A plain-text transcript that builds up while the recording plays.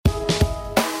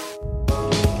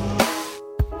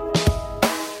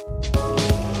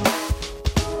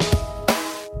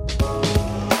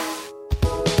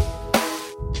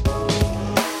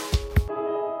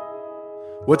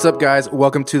What's up, guys?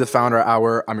 Welcome to the Founder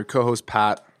Hour. I'm your co-host,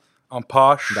 Pat. I'm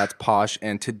Posh. That's Posh.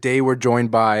 And today we're joined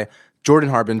by Jordan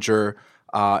Harbinger.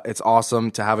 It's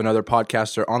awesome to have another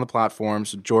podcaster on the platform.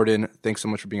 So, Jordan, thanks so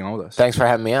much for being on with us. Thanks for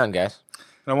having me on, guys.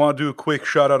 And I want to do a quick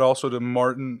shout out also to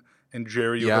Martin and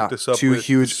Jerry who hooked us up two with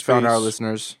huge Founder Hour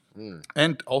listeners.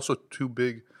 And also two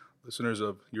big listeners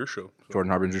of your show. So. Jordan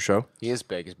Harbinger Show. He is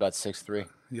big. He's about 6'3".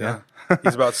 Yeah.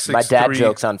 He's about 6'3". My dad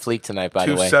joke's on fleek tonight, by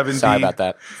the way. Sorry about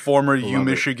that. Former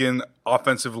Michigan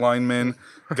offensive lineman.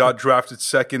 Got drafted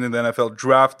second in the NFL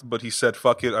draft, but he said,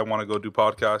 fuck it, I want to go do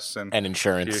podcasts. And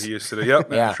insurance. Here he is today.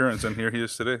 Yep, and insurance. And here he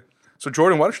is today. So,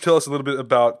 Jordan, why don't you tell us a little bit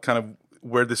about kind of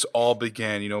where this all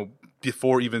began,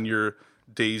 before even your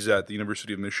days at the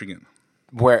University of Michigan?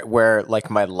 Where like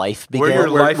my life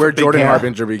began? Where Jordan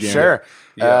Harbinger began. Sure.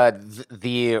 Yeah.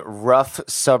 The rough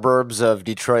suburbs of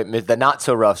Detroit, the not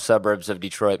so rough suburbs of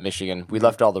Detroit, Michigan. We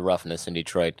left all the roughness in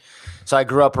Detroit. So I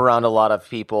grew up around a lot of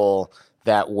people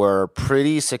that were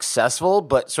pretty successful,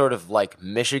 but sort of like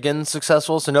Michigan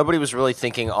successful. So nobody was really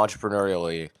thinking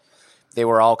entrepreneurially. They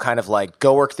were all kind of like,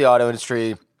 go work the auto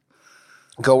industry,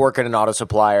 go work at an auto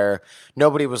supplier.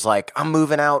 Nobody was like, I'm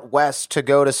moving out west to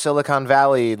go to Silicon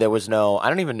Valley. There was no, I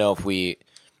don't even know if we,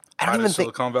 I don't even think.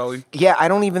 Silicon Valley? Yeah, I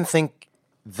don't even think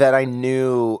that I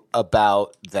knew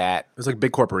about that. It was like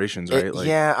big corporations, right?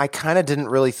 Yeah, I kind of didn't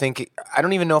really think, I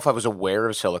don't even know if I was aware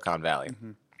of Silicon Valley.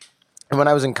 Mm-hmm. And when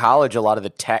I was in college, a lot of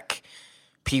the tech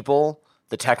people,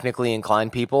 the technically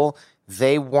inclined people,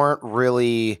 they weren't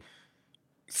really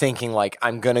thinking like,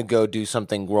 I'm going to go do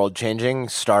something world-changing,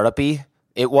 startup-y.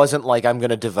 It wasn't like I'm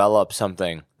going to develop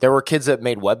something. There were kids that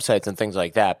made websites and things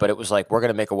like that, but it was like, we're going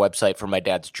to make a website for my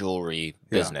dad's jewelry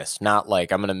business, not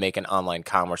like I'm going to make an online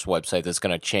commerce website that's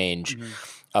going to change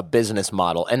a business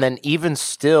model. And then even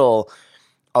still,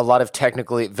 a lot of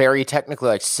very technically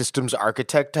like systems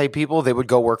architect type people, they would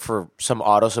go work for some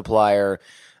auto supplier,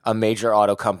 a major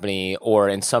auto company, or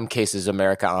in some cases,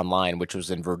 America Online, which was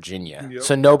in Virginia. Yep.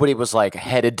 So nobody was like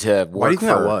headed to work. Why do you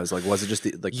think that was? Like, was it just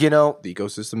the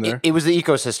ecosystem there? It was the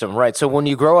ecosystem, right? So when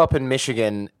you grow up in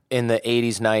Michigan in the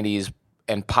 80s, 90s,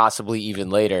 and possibly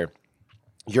even later,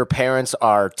 your parents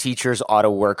are teachers, auto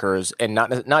workers, and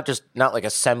not like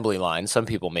assembly line. Some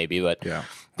people maybe, but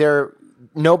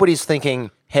nobody's thinking,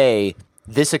 hey,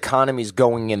 this economy's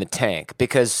going in the tank,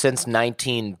 because since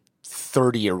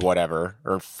 1930 or whatever,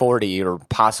 or 40 or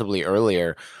possibly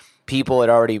earlier, people had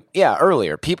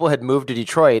moved to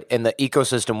Detroit, and the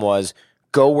ecosystem was,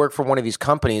 go work for one of these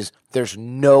companies. There's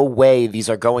no way these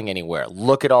are going anywhere.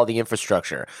 Look at all the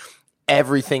infrastructure.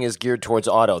 Everything is geared towards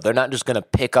auto. They're not just going to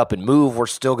pick up and move. We're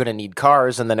still going to need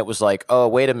cars. And then it was like, oh,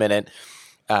 wait a minute.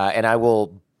 And I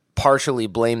will partially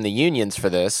blame the unions for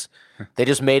this. They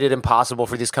just made it impossible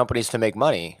for these companies to make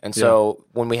money. And so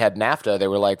when we had NAFTA, they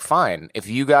were like, fine, if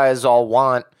you guys all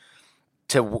want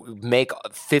to make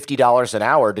 $50 an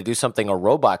hour to do something a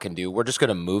robot can do, we're just going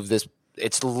to move this.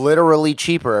 It's literally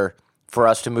cheaper for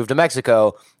us to move to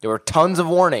Mexico. There were tons of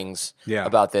warnings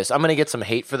about this. I'm going to get some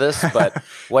hate for this, but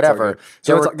whatever.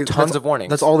 There were tons of warnings.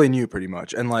 That's all they knew pretty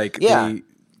much. And like,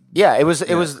 it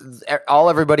was all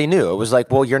everybody knew. It was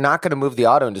like, well, you're not going to move the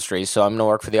auto industry, so I'm going to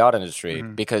work for the auto industry.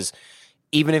 Because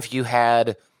even if you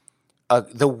had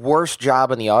the worst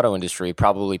job in the auto industry,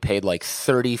 probably paid like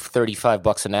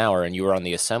 $35 an hour, and you were on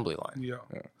the assembly line. Yeah.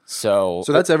 So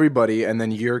that's everybody, and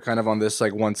then you're kind of on this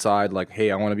like one side, like,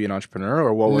 hey, I want to be an entrepreneur,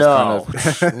 or what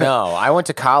was No, I went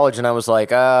to college and I was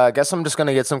like, I guess I'm just going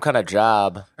to get some kind of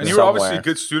job. And you were obviously a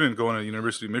good student going to the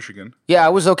University of Michigan. Yeah, I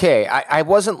was okay. I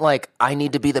wasn't like, I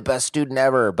need to be the best student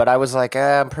ever, but I was like,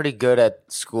 I'm pretty good at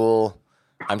school.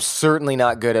 I'm certainly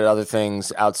not good at other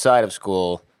things outside of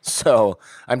school, so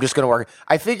I'm just going to work.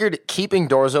 I figured keeping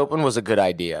doors open was a good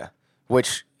idea,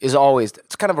 which is always,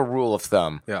 it's kind of a rule of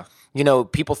thumb. Yeah.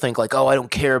 People think like, oh, I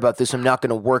don't care about this, I'm not going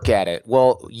to work at it.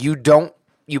 Well, you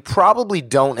probably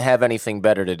don't have anything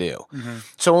better to do. Mm-hmm.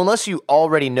 So unless you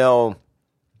already know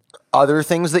other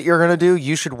things that you're going to do,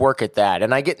 you should work at that.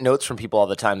 And I get notes from people all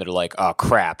the time that are like, oh,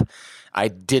 crap, I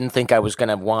didn't think I was going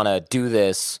to want to do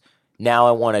this. Now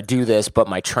I want to do this, but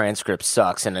my transcript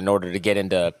sucks. And in order to get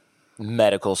into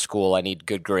medical school, I need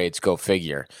good grades, go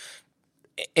figure.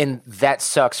 And that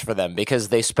sucks for them because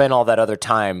they spend all that other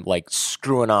time like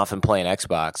screwing off and playing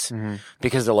Xbox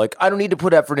because they're like, I don't need to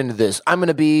put effort into this. I'm going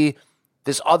to be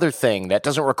this other thing that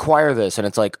doesn't require this. And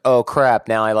it's like, oh, crap,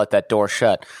 now I let that door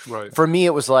shut. Right. For me,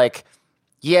 it was like,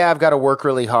 yeah, I've got to work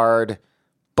really hard,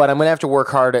 but I'm going to have to work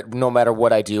hard at no matter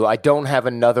what I do. I don't have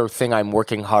another thing I'm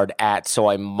working hard at, so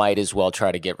I might as well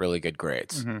try to get really good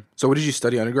grades. Mm-hmm. So what did you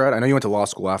study undergrad? I know you went to law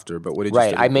school after, but what did you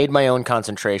study? I made my own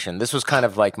concentration. This was kind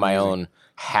of like my own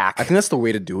hack. I think that's the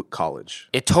way to do college.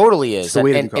 It totally is. the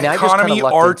way to And do I just Economy, kinda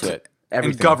lucked art, into it. and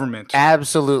Everything. government.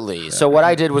 Absolutely. So what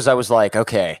I did was I was like,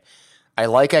 okay, I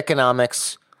like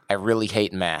economics. I really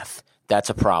hate math. That's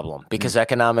a problem because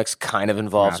economics kind of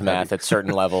involves math at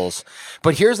certain levels.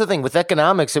 But here's the thing with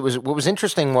economics, what was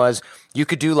interesting was you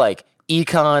could do like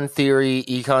econ theory,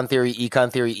 econ theory, econ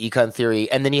theory, econ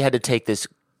theory, and then you had to take this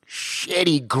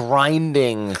shitty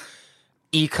grinding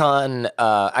econ.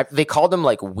 They called them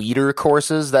like weeder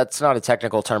courses. That's not a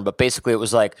technical term, but basically it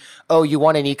was like, oh, you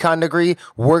want an econ degree?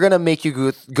 We're gonna make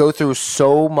you go through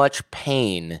so much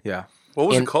pain. Yeah. What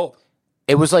was it called?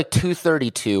 It was like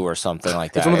 232 or something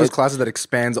like that. It's one of those classes that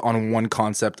expands on one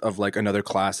concept of like another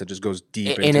class that just goes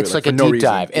deep into and it's it, like for a no deep reason.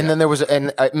 dive. And then there was,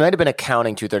 and it might have been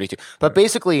accounting 232, but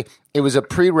basically it was a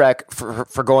prereq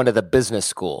for going to the business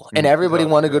school, and everybody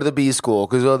wanted to go to the B school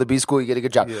because the B school you get a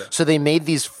good job. Yeah. So they made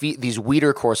these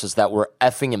weeder courses that were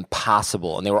effing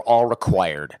impossible, and they were all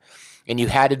required, and you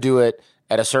had to do it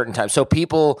at a certain time. So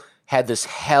people had this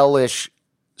hellish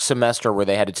semester where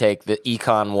they had to take the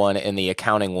econ one and the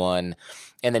accounting one.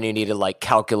 And then you needed like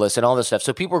calculus and all this stuff.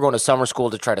 So people were going to summer school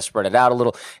to try to spread it out a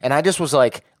little. And I just was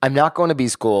like, I'm not going to B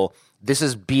school. This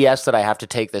is BS that I have to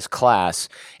take this class.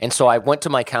 And so I went to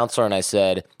my counselor and I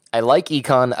said, I like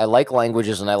econ, I like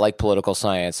languages, and I like political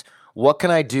science. What can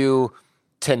I do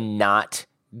to not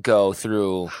go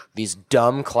through these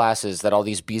dumb classes that all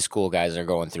these B school guys are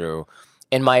going through?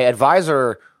 And my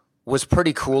advisor was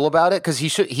pretty cool about it because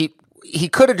he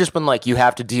could have just been like, you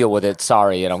have to deal with it.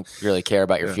 Sorry, I don't really care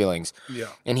about your feelings. Yeah.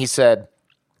 And he said,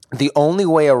 the only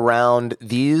way around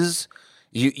these,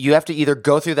 you have to either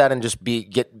go through that and just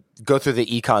go through the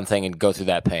econ thing and go through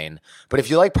that pain. But if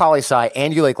you like poli-sci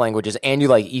and you like languages and you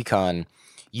like econ,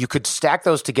 you could stack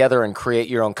those together and create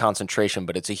your own concentration,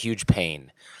 but it's a huge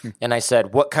pain. And I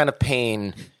said, what kind of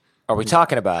pain are we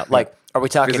talking about? Like, are we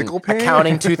talking Physical pain?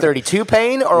 accounting 232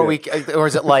 pain, or or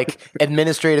is it like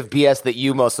administrative BS that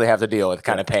you mostly have to deal with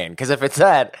kind of pain? Because if it's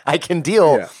that, I can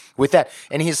deal with that.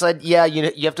 And he said, yeah,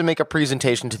 you have to make a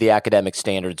presentation to the academic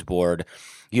standards board.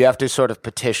 You have to sort of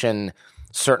petition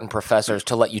certain professors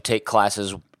to let you take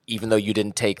classes even though you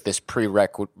didn't take this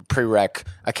prereq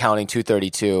accounting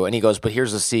 232. And he goes, but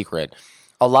here's the secret.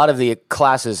 A lot of the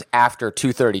classes after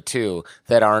 232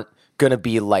 that aren't going to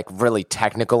be like really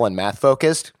technical and math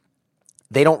focused,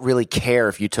 they don't really care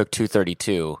if you took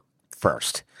 232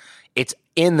 first. It's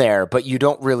in there, but you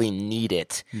don't really need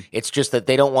it. It's just that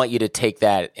they don't want you to take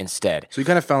that instead. So you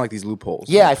kind of found like these loopholes.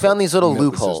 Yeah, I found these little in the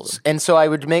loopholes. system. And so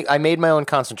I made my own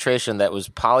concentration that was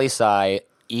poli-sci,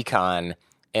 econ,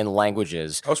 and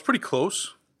languages. I was pretty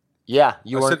close. Yeah,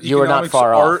 you I were said you were not economics,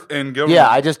 far art, off. and government. Yeah,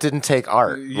 I just didn't take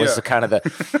art. Was Yeah. the kind of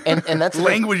the and that's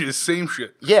Languages, same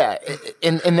shit. yeah,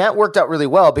 and that worked out really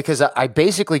well because I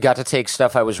basically got to take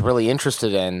stuff I was really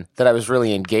interested in that I was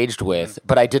really engaged with,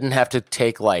 but I didn't have to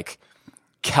take like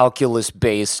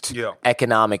calculus-based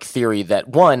economic theory that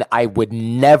one I would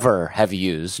never have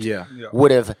used.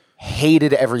 Would have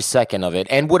hated every second of it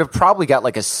and would have probably got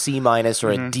like a C-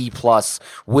 or a D+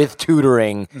 with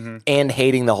tutoring and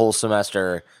hating the whole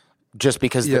semester. Just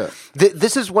because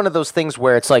this is one of those things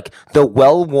where it's like the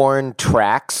well-worn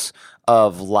tracks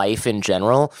of life in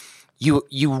general.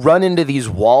 You run into these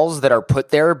walls that are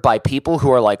put there by people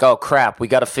who are like, oh crap, we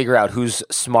got to figure out who's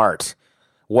smart.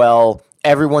 Well,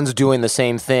 everyone's doing the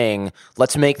same thing.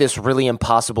 Let's make this really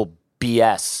impossible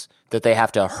BS that they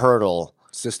have to hurdle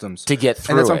systems to get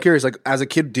through. And that's it. I'm curious. Like as a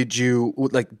kid,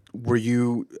 were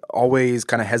you always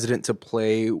kind of hesitant to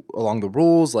play along the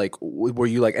rules? Like were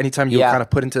you like anytime you were kind of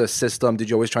put into a system, did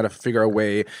you always try to figure a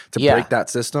way to break that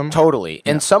system? Totally.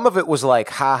 And some of it was like,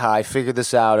 haha, I figured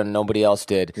this out and nobody else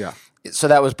did. Yeah. So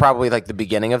that was probably like the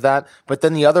beginning of that. But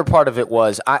then the other part of it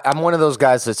was I'm one of those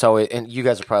guys that's always, and you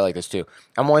guys are probably like this too.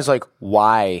 I'm always like,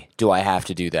 why do I have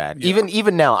to do that? Yeah.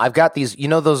 Even now, I've got these,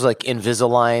 those like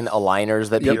Invisalign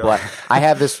aligners that people have. I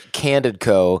have this Candid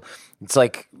Co. It's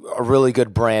like a really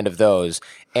good brand of those.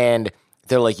 And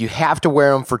they're like, you have to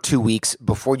wear them for 2 weeks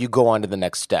before you go on to the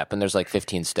next step. And there's like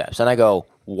 15 steps. And I go,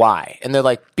 why? And they're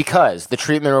like, because the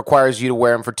treatment requires you to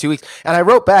wear them for 2 weeks. And I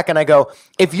wrote back and I go,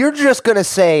 if you're just going to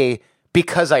say,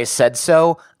 because I said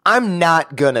so, I'm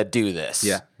not going to do this.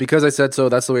 Yeah. Because I said so,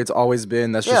 that's the way it's always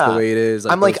been. That's just the way it is.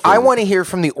 I'm like, I want to hear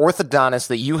from the orthodontist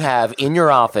that you have in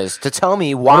your office to tell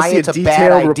me why it's a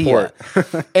bad idea.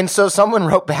 And so someone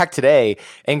wrote back today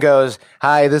and goes,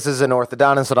 hi, this is an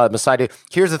orthodontist that I'm assigned to.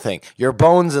 Here's the thing. Your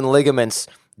bones and ligaments,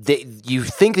 you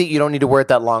think that you don't need to wear it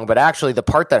that long, but actually the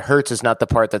part that hurts is not the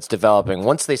part that's developing.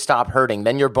 Once they stop hurting,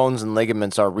 then your bones and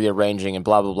ligaments are rearranging and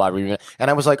blah, blah, blah. And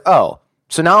I was like, oh,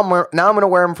 So now I'm going to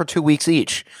wear them for 2 weeks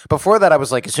each. Before that, I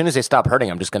was like, as soon as they stop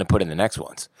hurting, I'm just going to put in the next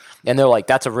ones. And they're like,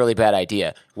 that's a really bad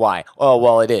idea. Why? Oh,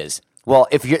 well, it is. Well,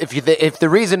 if the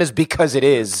reason is because it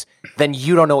is, then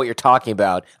you don't know what you're talking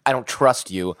about. I don't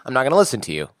trust you. I'm not going to listen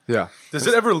to you. Yeah. Does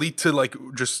it ever lead to like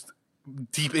just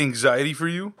deep anxiety for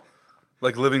you,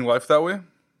 like living life that way?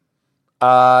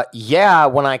 Yeah,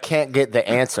 when I can't get the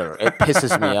answer, it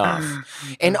pisses me off.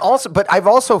 And also, but I've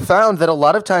also found that a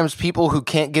lot of times people who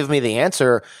can't give me the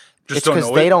answer, it's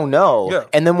because they don't know. Yeah.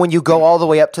 And then when you go all the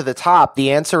way up to the top, the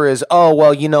answer is, oh,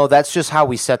 well, that's just how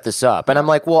we set this up. And I'm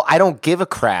like, well, I don't give a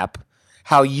crap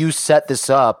how you set this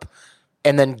up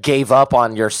and then gave up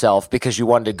on yourself because you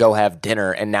wanted to go have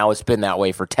dinner, and now it's been that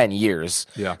way for 10 years.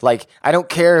 Yeah. Like, I don't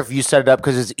care if you set it up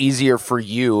because it's easier for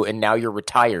you and now you're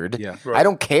retired. Yeah. Right. I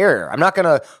don't care. I'm not going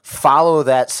to follow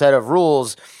that set of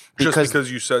rules because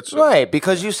you said so. Right,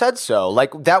 because you said so.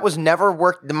 Like, that was never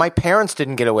worked. My parents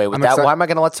didn't get away with that. Why am I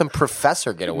going to let some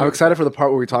professor get away with it? I'm excited for the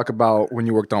part where we talk about when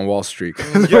you worked on Wall Street. I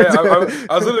was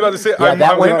literally about to say, I'm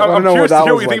curious to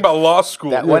hear what you think about law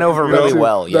school. That went over really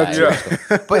well. Yeah.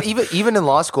 But even in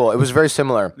law school, it was very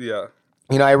similar. Yeah.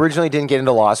 I originally didn't get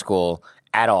into law school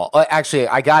at all. Actually,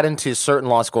 I got into certain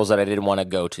law schools that I didn't want to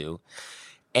go to.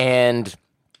 And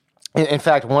in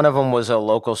fact, one of them was a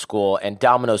local school, and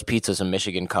Domino's Pizza is a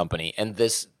Michigan company. And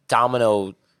the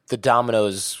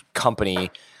Domino's company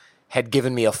had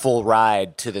given me a full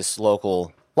ride to this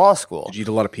local law school. Did you eat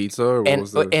a lot of pizza? Or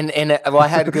And I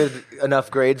had good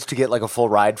enough grades to get like a full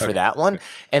ride for that one.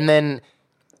 And then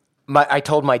I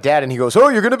told my dad, and he goes, "Oh,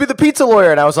 you're going to be the pizza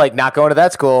lawyer." And I was like, "Not going to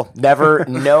that school. Never.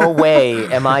 No way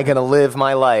am I going to live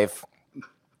my life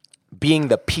being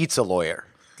the pizza lawyer."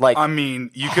 Like, I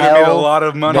mean, you could have made a lot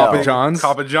of money. No. Papa John's?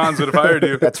 Papa John's would have hired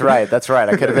you. That's right. I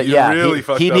could have been. You Yeah, really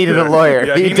fucked he up needed there. a lawyer.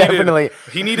 Yeah, he definitely.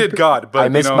 He needed God, but I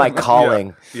missed my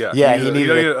calling. Yeah. He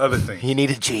needed other things. He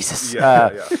needed Jesus.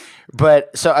 Yeah.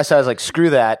 But so I was like,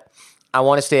 screw that. I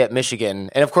want to stay at Michigan.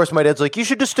 And of course, my dad's like, you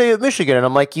should just stay at Michigan. And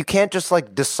I'm like, you can't just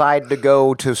like decide to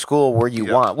go to school where you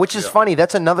want, which is funny.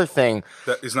 That's another thing.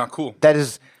 That is not cool. That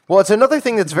is, well, it's another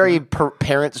thing that's very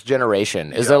parents'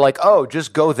 generation is they're like, oh,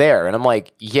 just go there. And I'm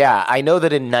like, yeah, I know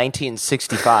that in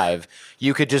 1965,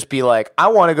 you could just be like, I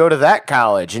want to go to that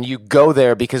college. And you go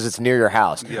there because it's near your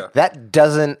house. Yeah.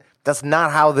 That's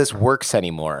not how this works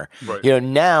anymore. Right.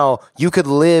 Now you could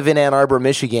live in Ann Arbor,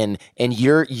 Michigan, and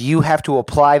you have to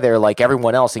apply there like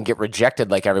everyone else and get rejected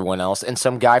like everyone else. And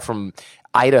some guy from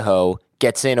Idaho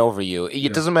gets in over you.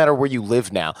 It doesn't matter where you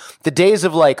live now. The days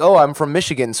of like, oh, I'm from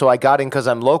Michigan, so I got in because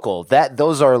I'm local.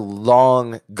 Those are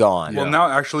long gone. Well,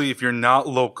 now actually, if you're not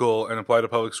local and apply to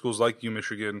public schools like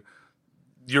Michigan,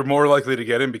 you're more likely to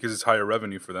get in because it's higher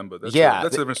revenue for them. But that's a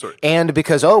different story. And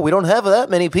because, we don't have that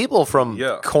many people from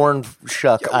Corn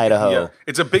Shuck, Idaho. Yeah.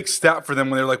 It's a big stat for them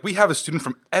when they're like, we have a student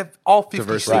from all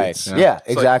 50 states. Right. Yeah,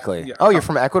 exactly. Like, you're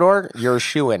from Ecuador? You're a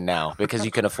shoo-in now because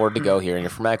you can afford to go here and you're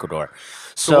from Ecuador.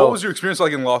 So what was your experience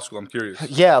like in law school? I'm curious.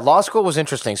 Yeah, law school was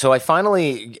interesting. So I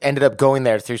finally ended up going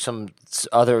there through some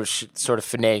other sort of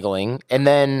finagling. And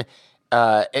then...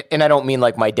 and I don't mean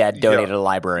like my dad donated a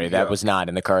library. That was not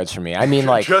in the cards for me. I mean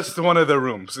like just one of the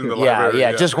rooms in the library.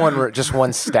 Yeah, just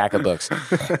one stack of books.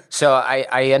 So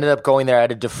I ended up going there. I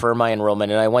had to defer my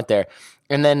enrollment, and I went there.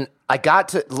 And then I got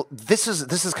to this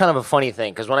is kind of a funny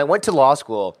thing because when I went to law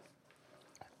school,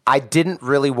 I didn't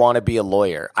really want to be a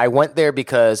lawyer. I went there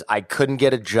because I couldn't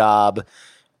get a job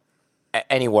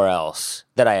anywhere else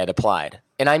that I had applied,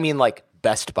 and I mean like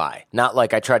Best Buy. Not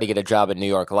like I tried to get a job at New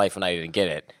York Life and I didn't get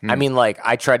it. I mean, like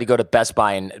I tried to go to Best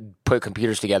Buy and put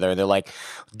computers together, and they're like,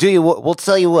 we'll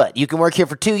tell you what, you can work here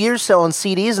for 2 years selling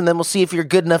CDs, and then we'll see if you're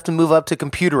good enough to move up to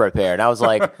computer repair. And I was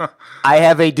like, I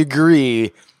have a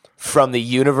degree from the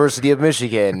University of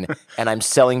Michigan, and I'm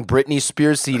selling Britney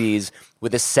Spears CDs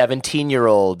with a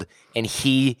 17-year-old, and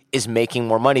he is making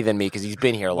more money than me because he's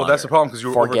been here longer. Well, that's the problem because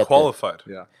you were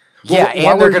overqualified.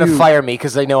 And they're going to fire me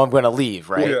because they know I'm going to leave,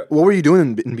 right? Well, what were you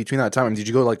doing in between that time? Did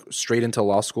you go like straight into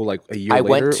law school like a year later? I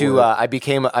went to,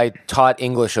 I taught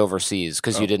English overseas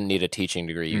because you didn't need a teaching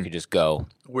degree. You could just go.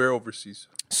 Where overseas?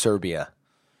 Serbia.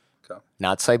 Okay.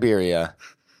 Not Siberia.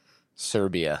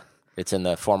 Serbia. It's in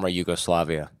the former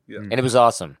Yugoslavia. Yeah. And it was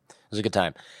awesome. It was a good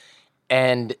time.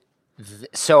 And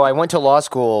so I went to law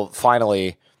school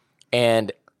finally,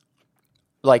 and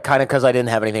like kind of because I didn't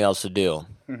have anything else to do.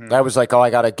 I was like, I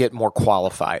got to get more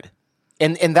qualified.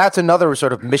 And that's another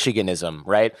sort of Michiganism,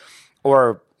 right?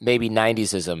 Or maybe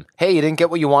 90s-ism. Hey, you didn't get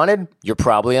what you wanted? You're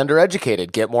probably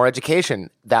undereducated. Get more education.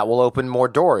 That will open more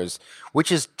doors,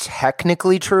 which is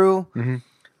technically true,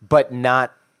 but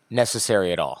not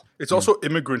necessary at all. It's also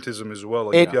immigrantism as well.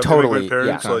 Like, It you have totally,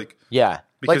 immigrant parents,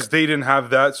 because they didn't have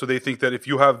that, so they think that if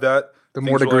you have that, the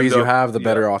more degrees you have, the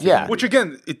better off. Yeah. Which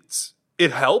again,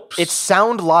 it helps. It's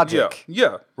sound logic.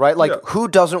 Yeah. Right? Like, who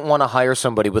doesn't want to hire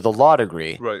somebody with a law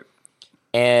degree? Right.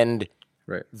 And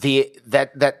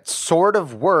that sort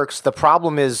of works. The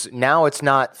problem is now it's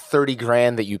not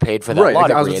 $30,000 that you paid for that law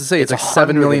degree. I was going to say it's like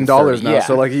 $7 million now. Yeah.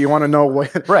 So like you want to know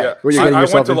what you're I getting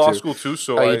yourself went to law into. school too,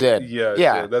 so you did?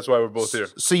 Yeah. That's why we're both here.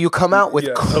 So you come out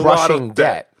with crushing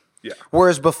debt. Yeah.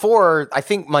 Whereas before, I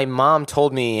think my mom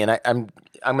told me, and I'm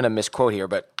going to misquote here,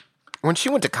 but when she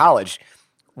went to college,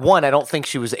 one, I don't think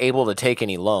she was able to take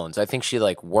any loans. I think she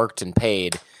like worked and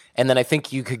paid. And then I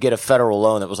think you could get a federal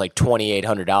loan that was like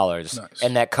 $2,800,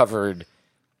 and that covered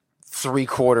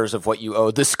 3/4 of what you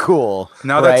owed the school.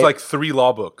 Now that's like 3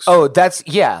 law books. Oh, that's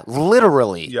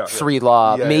literally 3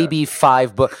 law, maybe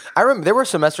 5 books. I remember there were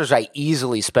semesters I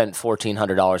easily spent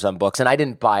 $1,400 on books, and I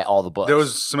didn't buy all the books. There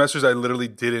was semesters I literally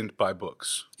didn't buy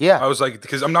books. Yeah, I was like,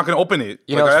 because I'm not going to open it.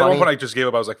 You know, at one point I just gave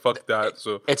up. I was like, fuck that.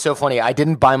 So it's so funny. I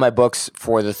didn't buy my books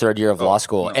for the 3rd year of law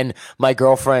school, and my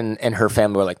girlfriend and her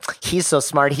family were like, "He's so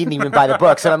smart, he didn't even buy the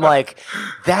books." And I'm like,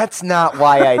 "That's not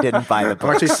why I didn't buy the books. I'm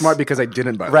actually smart because I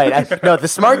didn't buy them. Right. No, the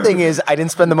smart thing is I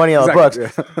didn't spend the money on the books.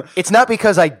 Yeah. It's not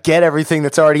because I get everything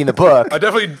that's already in the book. I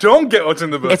definitely don't get what's in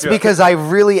the book. It's because I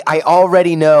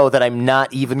already know that I'm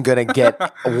not even going to get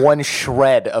one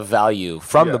shred of value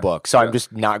from the book. So I'm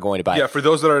just not going to buy it. Yeah, for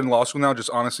those that are in law school now, just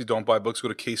honestly don't buy books. Go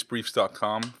to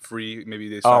casebriefs.com. Free. Maybe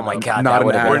they sign Oh my up. God. That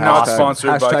would have been We're not awesome.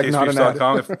 sponsored by Hashtag not an ad.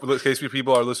 casebriefs.com. If casebrief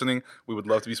people are listening, we would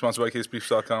love to be sponsored by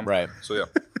casebriefs.com. Right. So yeah.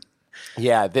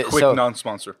 Yeah. Quick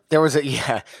non-sponsor. There was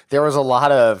a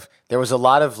lot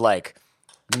of like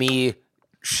me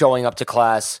showing up to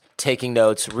class, taking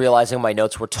notes, realizing my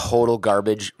notes were total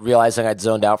garbage, realizing I'd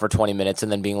zoned out for 20 minutes,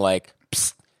 and then being like,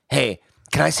 "Psst, hey,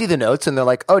 can I see the notes?" And they're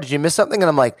like, "Oh, did you miss something?" And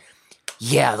I'm like,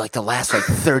 "Yeah, like the last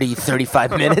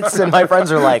 35 minutes." And my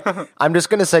friends are like, "I'm just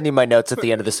going to send you my notes at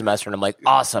the end of the semester." And I'm like,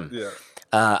 "Awesome. Yeah.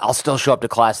 I'll still show up to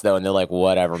class though." And they're like,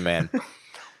 "Whatever, man."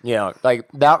 Like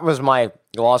that was my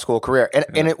law school career.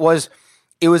 And it was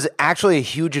actually a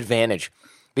huge advantage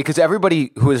because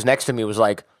everybody who was next to me was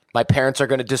like, my parents are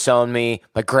going to disown me.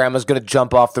 My grandma's going to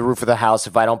jump off the roof of the house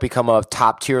if I don't become a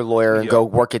top tier lawyer and go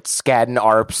work at Skadden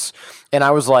Arps. And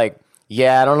I was like,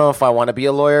 yeah, I don't know if I want to be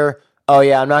a lawyer. Oh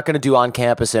yeah, I'm not going to do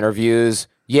on-campus interviews.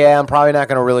 Yeah, I'm probably not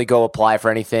going to really go apply for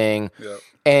anything. Yep.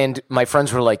 And my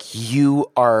friends were like,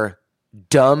 you are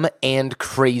dumb and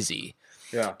crazy.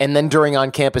 Yeah. And then during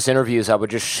on-campus interviews, I would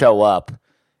just show up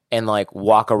and like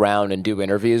walk around and do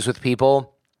interviews with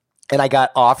people. And I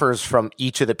got offers from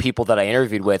each of the people that I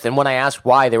interviewed with. And when I asked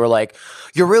why, they were like,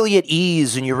 you're really at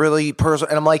ease and you're really personal.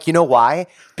 And I'm like, you know why?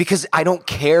 Because I don't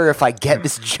care if I get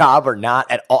this job or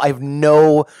not at all. I have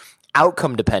no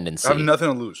outcome dependency. I have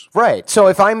nothing to lose. Right. So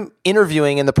if I'm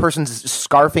interviewing and the person's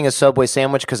scarfing a Subway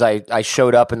sandwich because I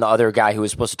showed up and the other guy who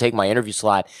was supposed to take my interview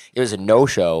slot, it was a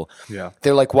no-show. Yeah.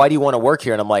 They're like, why do you want to work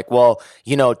here? And I'm like, well,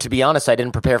 to be honest, I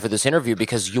didn't prepare for this interview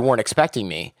because you weren't expecting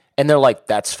me. And they're like,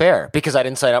 that's fair because I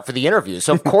didn't sign up for the interview.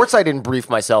 So of course I didn't brief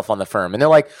myself on the firm. And they're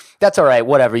like, that's all right,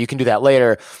 whatever. You can do that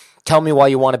later. Tell me why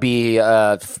you want to be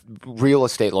a real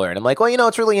estate lawyer. And I'm like, well,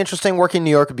 it's really interesting. Working in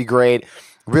New York would be great.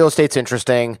 Real estate's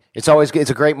interesting. It's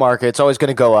a great market. It's always going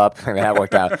to go up. I mean, that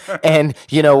worked out. And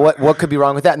what could be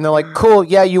wrong with that? And they're like, cool.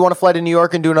 Yeah. You want to fly to New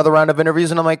York and do another round of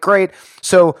interviews? And I'm like, great.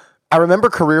 So I remember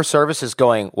career services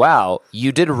going, wow,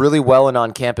 you did really well in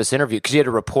on-campus interview because you had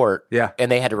to report. Yeah. And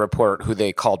they had to report who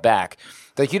they called back.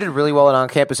 Like, you did really well in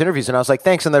on-campus interviews. And I was like,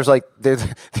 thanks. And I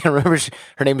remember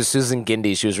her name was Susan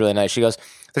Gindy. She was really nice. She goes,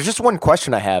 there's just one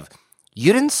question I have.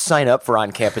 You didn't sign up for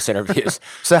on-campus interviews.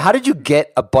 So how did you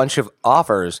get a bunch of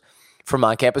offers from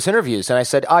on-campus interviews? And I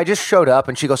said, I just showed up.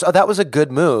 And she goes, oh, that was a good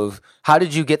move. How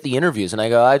did you get the interviews? And I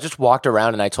go, I just walked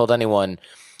around and I told anyone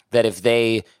that if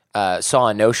they saw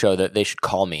a no-show that they should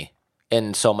call me.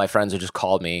 And so my friends had just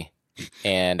called me.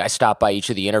 And I stopped by each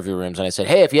of the interview rooms and I said,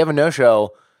 hey, if you have a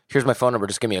no-show, here's my phone number.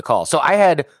 Just give me a call. So I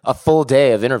had a full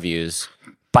day of interviews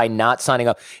by not signing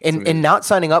up. And not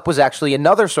signing up was actually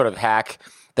another sort of hack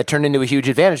that turned into a huge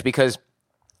advantage because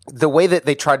the way that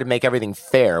they tried to make everything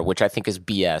fair, which I think is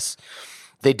BS,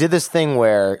 they did this thing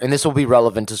where, and this will be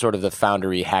relevant to sort of the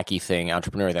foundery, hacky thing,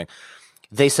 entrepreneur thing.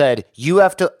 They said, you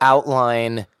have to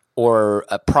outline or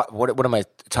what am I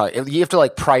telling you? You have to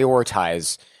like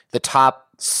prioritize the top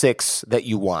 6 that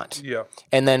you want. Yeah.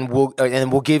 And then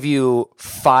we'll give you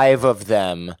 5 of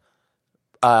them,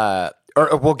 or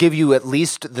we'll give you at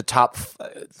least the top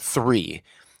 3.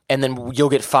 And then you'll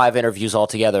get 5 interviews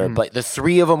altogether. But the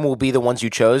 3 of them will be the ones you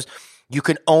chose. you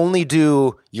can only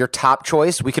do your top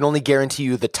choice. We can only guarantee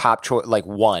you the top choice, like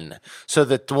one. So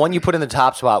the one you put in the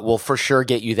top spot will for sure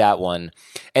get you that one.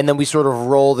 And then we sort of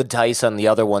roll the dice on the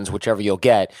other ones, whichever you'll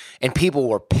get. And people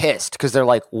were pissed because they're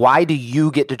like, why do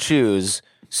you get to choose,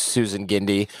 Susan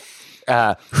Gindey,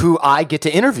 who I get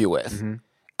to interview with? Mm-hmm.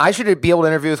 I should be able to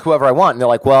interview with whoever I want. And they're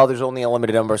like, well, there's only a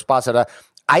limited number of spots.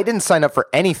 I didn't sign up for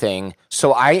anything,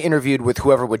 so I interviewed with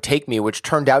whoever would take me, which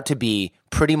turned out to be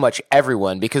pretty much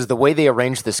everyone because the way they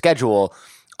arranged the schedule,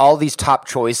 all these top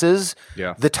choices,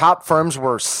 the top firms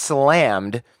were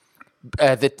slammed,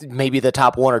 maybe the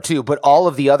top one or two, but all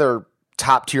of the other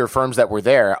top tier firms that were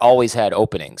there always had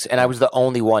openings, and I was the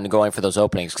only one going for those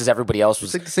openings because everybody else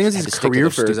was. It's like the same as these career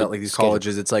fairs at like these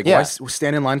colleges. It's like why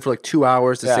stand in line for like 2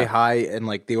 hours to say hi, and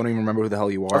like they don't even remember who the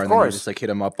hell you are, and then you just like hit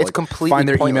them up. It's like, completely find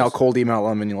their pointless. cold email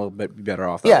them, and you'll be better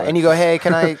off. Yeah, and you go, hey,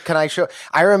 can I show?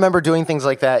 I remember doing things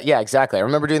like that. Yeah, exactly. I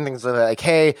remember doing things like that. Like,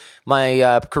 hey,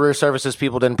 my career services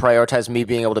people didn't prioritize me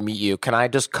being able to meet you. Can I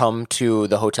just come to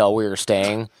the hotel where you're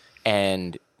staying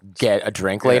and get a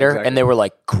drink later? Exactly. And they were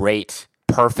like, great.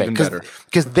 Perfect,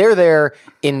 because they're there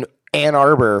in Ann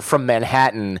Arbor from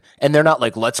Manhattan, and they're not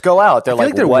like, let's go out. They're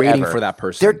like, they're whatever. waiting for that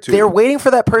person. They're waiting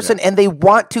for that person, and they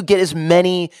want to get as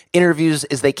many interviews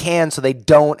as they can, so they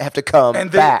don't have to come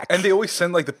back. And they always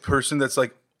send like the person that's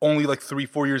like only like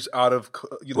 3-4 years out of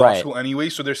law school anyway,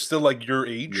 so they're still like your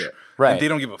age, right? And they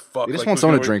don't give a fuck. They just want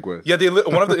someone to drink with. Yeah,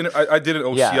 one of the I did an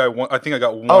OCI. I think I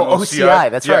got one. OCI.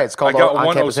 That's right. It's called. I got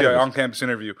one OCI on campus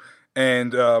interview,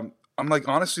 and. I'm like,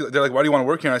 honestly, they're like, why do you want to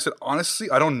work here? And I said,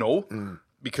 honestly, I don't know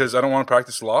because I don't want to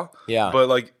practice law. Yeah. But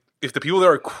like, if the people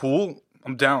there are cool,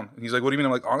 I'm down. And he's like, what do you mean?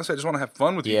 I'm like, honestly, I just want to have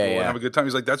fun with people and have a good time.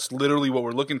 He's like, that's literally what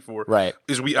we're looking for. Right.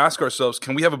 Is we ask ourselves,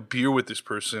 can we have a beer with this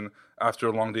person after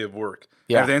a long day of work?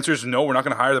 Yeah. And if the answer is no, we're not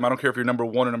going to hire them. I don't care if you're number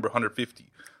 1 or number 150.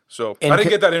 So I didn't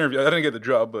get that interview. I didn't get the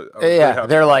job, but I was very happy.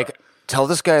 They're like, tell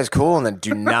this guy is cool and then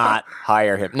do not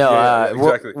hire him. No,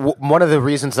 exactly. One of the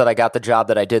reasons that I got the job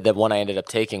that I did, that one I ended up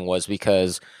taking, was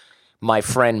because my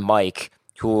friend Mike,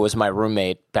 who was my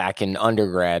roommate back in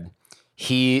undergrad,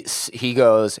 he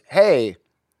goes, hey,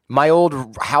 my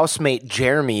old housemate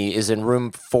Jeremy is in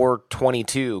room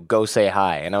 422. Go say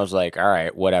hi. And I was like, all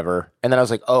right, whatever. And then I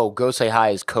was like, oh, go say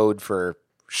hi is code for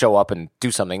show up and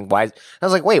do something. Why? I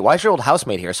was like, wait, why is your old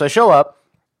housemate here? So I show up,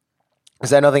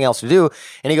 because I had nothing else to do.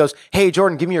 And he goes, hey,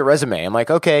 Jordan, give me your resume. I'm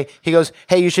like, okay. He goes,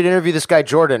 hey, you should interview this guy,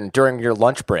 Jordan, during your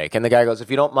lunch break. And the guy goes,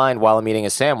 if you don't mind, while I'm eating a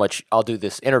sandwich, I'll do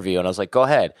this interview. And I was like, go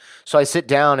ahead. So I sit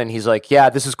down, and he's like, yeah,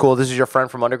 this is cool. This is your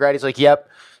friend from undergrad? He's like, yep.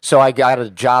 So I got a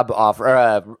job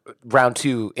offer, round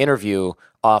 2 interview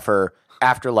offer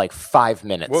after like 5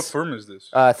 minutes. What firm is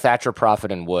this? Thatcher,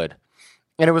 Profit, and Wood.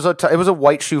 And it was a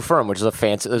white shoe firm, which is a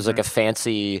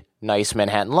fancy, nice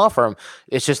Manhattan law firm.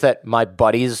 It's just that my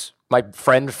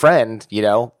friend,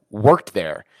 worked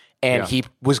there, and he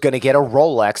was going to get a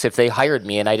Rolex if they hired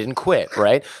me, and I didn't quit,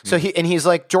 right? So he's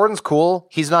like, Jordan's cool.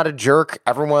 He's not a jerk.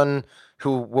 Everyone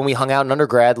who, when we hung out in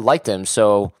undergrad, liked him.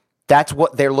 So that's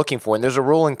what they're looking for. And there's a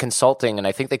rule in consulting, and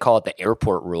I think they call it the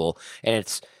airport rule. And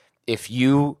it's, if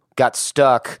you got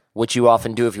stuck, which you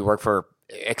often do if you work for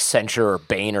Accenture or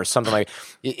Bain or something like,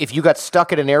 if you got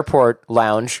stuck at an airport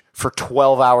lounge for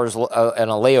 12 hours in a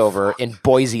layover in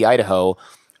Boise, Idaho,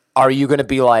 are you going to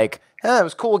be like, it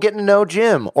was cool getting to know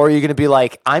Jim? Or are you going to be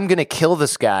like, I'm going to kill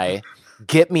this guy,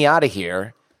 get me out of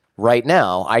here right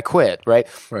now, I quit, right?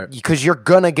 Because you're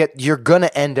going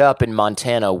to end up in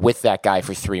Montana with that guy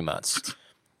for 3 months.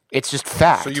 It's just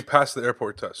fact. So you passed the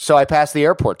airport test. So I passed the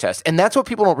airport test. And that's what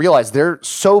people don't realize. They're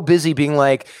so busy being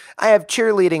like, I have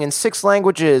cheerleading in 6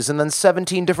 languages and then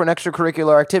 17 different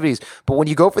extracurricular activities. But when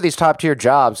you go for these top tier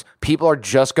jobs, people are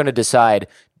just going to decide,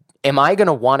 am I going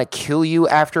to want to kill you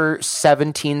after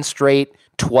 17 straight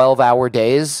 12-hour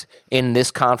days in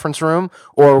this conference room,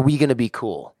 or are we going to be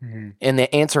cool? Mm-hmm. And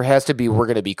the answer has to be, we're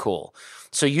going to be cool.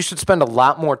 So you should spend a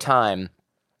lot more time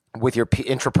with your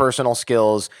intrapersonal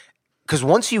skills, because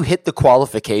once you hit the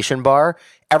qualification bar,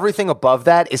 everything above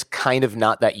that is kind of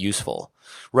not that useful,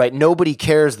 right? Nobody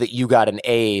cares that you got an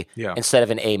A instead of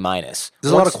an A minus.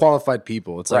 There's a lot of qualified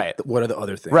people. It's like, what are the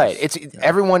other things? Right. It's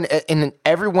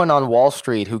everyone on Wall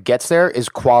Street who gets there is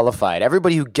qualified.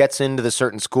 Everybody who gets into the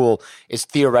certain school is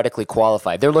theoretically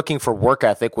qualified. They're looking for work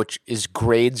ethic, which is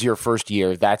grades your first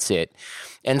year. That's it.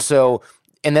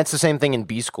 And that's the same thing in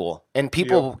B school. And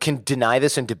people can deny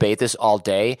this and debate this all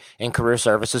day. And career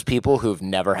services people who've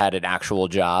never had an actual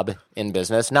job in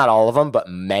business, not all of them, but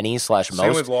many / most.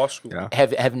 Same with law school.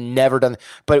 Have never done.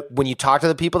 But when you talk to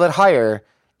the people that hire,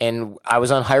 and I was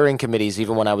on hiring committees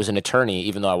even when I was an attorney,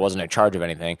 even though I wasn't in charge of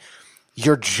anything,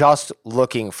 you're just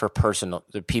looking for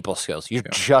people skills. You're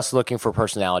just looking for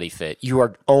personality fit. You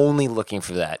are only looking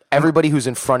for that. Everybody who's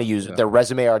in front of you, their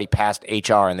resume already passed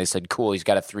HR, and they said, "Cool, he's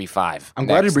got a 3.5." I'm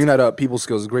glad you bring that up. People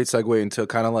skills is a great segue into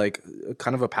kind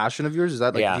of a passion of yours. Is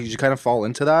that like did you kind of fall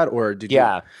into that, or did you?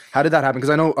 Yeah. How did that happen? Because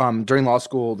I know during law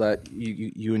school that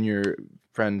you and your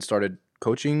friend started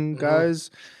coaching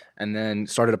guys. And then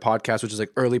started a podcast, which is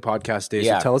like early podcast days.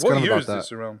 Yeah. So tell us kind of about that.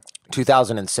 This around?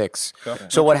 2006. Okay.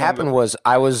 So what happened was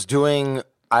I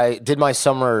did my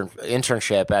summer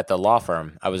internship at the law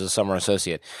firm. I was a summer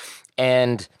associate.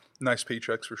 And nice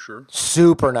paychecks for sure.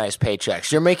 Super nice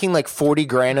paychecks. You're making like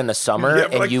 $40,000 in the summer. Yeah,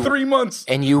 for like 3 months.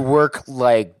 And you work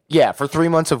for 3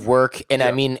 months of work. And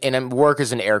I mean, work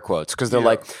is in air quotes because they're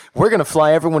like, we're going to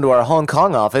fly everyone to our Hong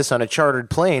Kong office on a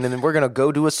chartered plane. And then we're going to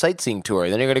go do a sightseeing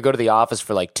tour. Then you're going to go to the office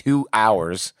for like 2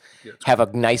 hours, have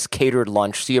a nice catered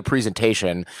lunch, see a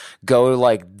presentation, go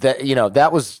like that. You know,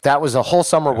 that was a whole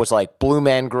summer was like Blue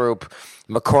Man Group,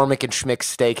 McCormick and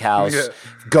Schmick's Steakhouse,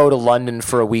 go to London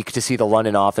for a week to see the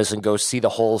London office and go see the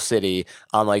whole city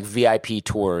on like VIP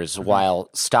tours while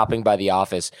stopping by the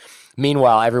office.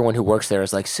 Meanwhile, everyone who works there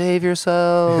is like, save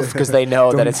yourself, because they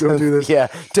know that don't do this. Yeah,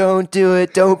 don't do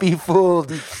it. Don't be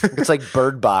fooled. It's like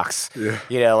Bird Box.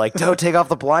 You know, like don't take off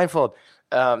the blindfold.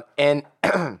 And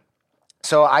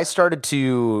so I started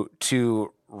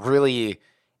to really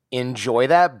enjoy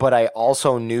that, but I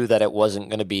also knew that it wasn't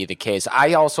going to be the case.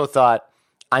 I also thought,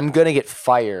 I'm going to get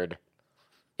fired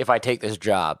if I take this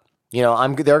job. You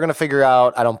know, they're going to figure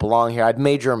out I don't belong here. I had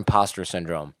major imposter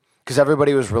syndrome because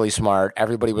everybody was really smart.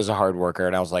 Everybody was a hard worker.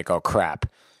 And I was like, oh, crap.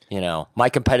 You know, my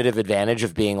competitive advantage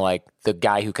of being like the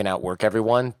guy who can outwork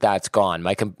everyone, that's gone.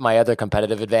 My other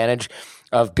competitive advantage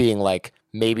of being like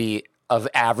maybe of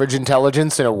average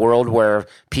intelligence in a world where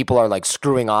people are like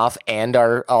screwing off and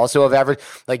are also of average,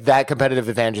 like that competitive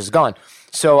advantage is gone.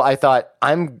 So I thought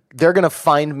they're going to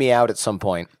find me out at some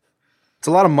point. It's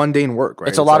a lot of mundane work, right?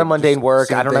 It's a lot of mundane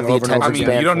work. I don't have the attention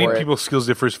span. You don't need people skills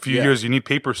the first few years. You need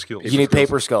paper skills. You need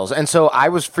paper skills. And so I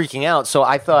was freaking out. So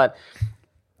I thought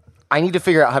I need to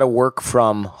figure out how to work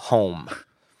from home.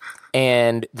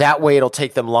 And that way it'll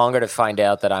take them longer to find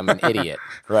out that I'm an idiot,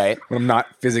 right? When I'm not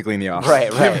physically in the office.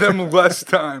 Right. Give them less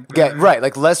time. Yeah, right,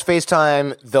 like less face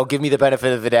time. They'll give me the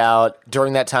benefit of the doubt.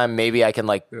 During that time, maybe I can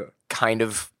kind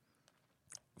of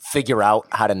figure out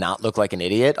how to not look like an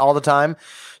idiot all the time.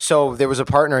 So there was a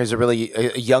partner, he's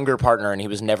a younger partner, and he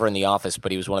was never in the office,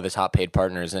 but he was one of the top paid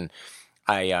partners. And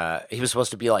he was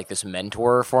supposed to be like this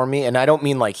mentor for me. And I don't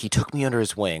mean like he took me under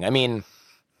his wing. I mean,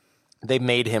 they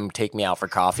made him take me out for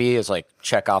coffee as like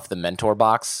check off the mentor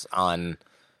box on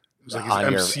your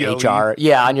HR.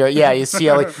 Yeah, on your his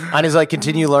CLE. On his like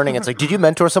continue learning. It's like, did you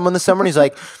mentor someone this summer? And he's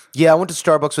like, yeah, I went to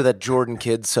Starbucks with that Jordan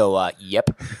kid. So yep.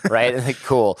 Right. And like,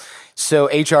 cool. So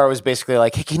HR was basically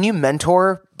like, hey, can you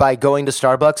mentor by going to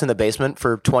Starbucks in the basement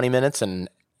for 20 minutes and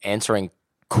answering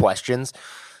questions?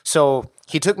 So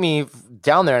he took me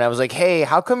down there and I was like, hey,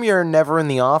 how come you're never in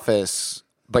the office,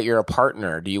 but you're a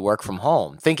partner? Do you work from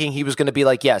home? Thinking he was going to be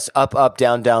like, yes, up,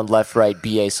 down, left, right,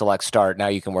 BA, select, start. Now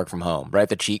you can work from home, right?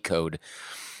 The cheat code.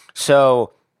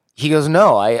 So he goes,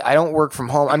 no, I don't work from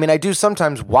home. I mean, I do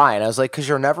sometimes. Why? And I was like, because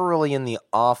you're never really in the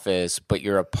office, but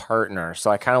you're a partner.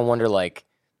 So I kind of wonder like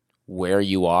where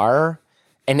you are.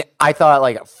 And I thought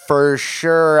like, for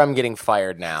sure I'm getting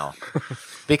fired now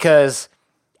because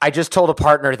I just told a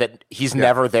partner that he's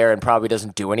never there and probably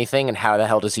doesn't do anything, and how the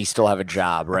hell does he still have a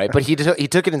job, right? But he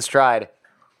took it in stride,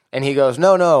 and he goes,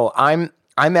 "No, I'm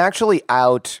actually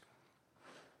out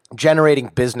generating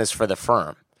business for the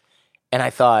firm." And I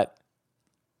thought,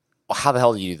 well, how the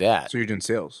hell do you do that? So you're doing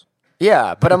sales.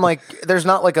 Yeah, but I'm like, there's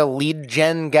not like a lead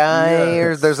gen guy,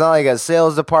 or there's not like a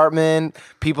sales department.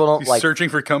 People don't like searching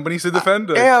for companies to defend.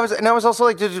 Yeah, I was also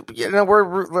like,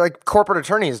 we're like corporate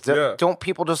attorneys. Don't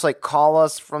people just like call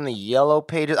us from the yellow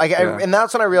pages? And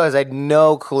that's when I realized I had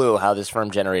no clue how this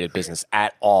firm generated business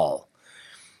at all.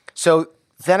 So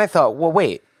then I thought, well,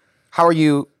 wait, how are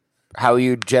you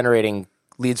generating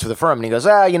leads for the firm? And he goes,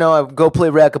 I go play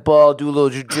racquetball, do a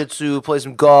little jiu-jitsu, play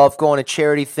some golf, go on a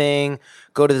charity thing,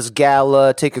 go to this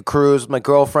gala, take a cruise with my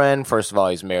girlfriend. First of all,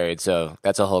 he's married, so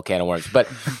that's a whole can of worms. But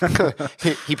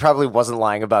he probably wasn't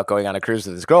lying about going on a cruise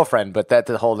with his girlfriend, but that's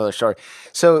a whole other story.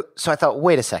 So I thought,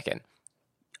 wait a second.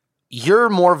 You're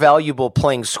more valuable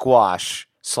playing squash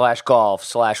 /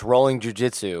 golf / rolling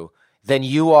jiu-jitsu than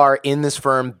you are in this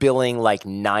firm billing like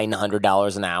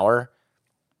 $900 an hour.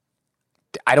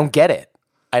 I don't get it.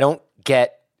 I don't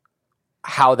get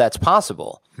how that's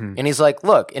possible. And he's like,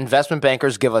 look, investment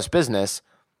bankers give us business.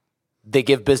 They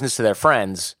give business to their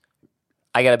friends.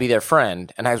 I got to be their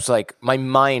friend. And I was like, my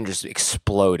mind just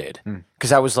exploded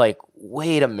because I was like,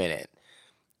 wait a minute.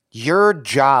 Your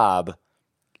job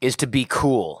is to be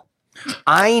cool.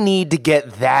 I need to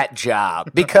get that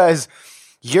job because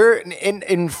you're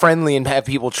in friendly and have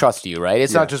people trust you, right?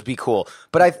 It's not just be cool.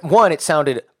 But one, it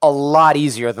sounded a lot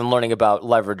easier than learning about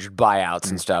leveraged buyouts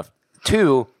and stuff.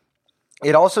 Two,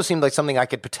 it also seemed like something I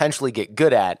could potentially get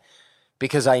good at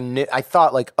because I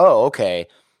thought like, oh, okay,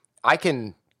 I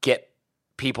can get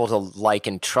people to like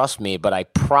and trust me, but I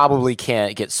probably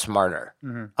can't get smarter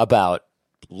about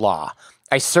law.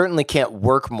 I certainly can't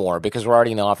work more because we're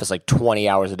already in the office like 20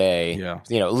 hours a day,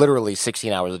 literally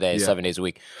 16 hours a day, 7 days a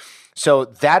week. So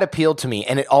that appealed to me,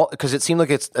 and because it seemed like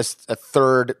it's a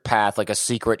third path, like a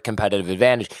secret competitive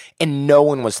advantage, and no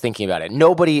one was thinking about it.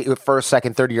 Nobody, first,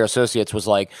 second, third year associates was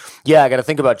like, yeah, I got to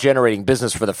think about generating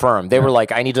business for the firm. They were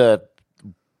like, I need to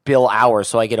bill hours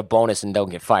so I get a bonus and don't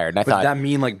get fired. And I thought, that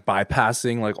mean like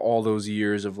bypassing like all those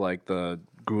years of like the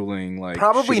grueling like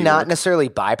probably not necessarily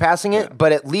bypassing it,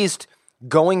 but at least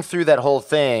going through that whole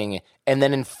thing, and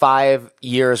then in 5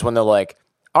 years when they're like,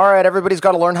 all right, everybody's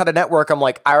got to learn how to network. I'm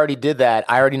like, I already did that.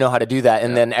 I already know how to do that.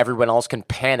 And then everyone else can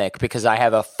panic because I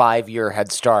have a 5-year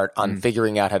head start on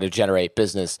figuring out how to generate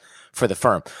business for the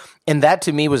firm. And that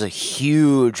to me was a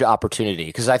huge opportunity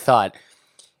because I thought,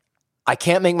 I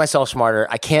can't make myself smarter.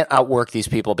 I can't outwork these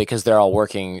people because they're all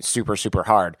working super, super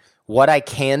hard. What I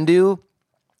can do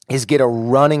is get a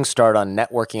running start on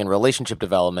networking and relationship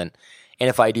development. And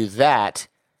if I do that,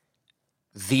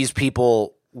 these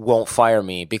people won't fire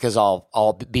me because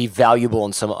I'll be valuable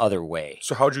in some other way.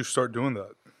 So how'd you start doing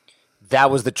that? That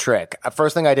was the trick.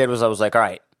 First thing I did was I was like, all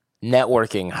right,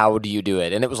 networking, how do you do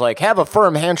it? And it was like, have a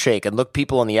firm handshake and look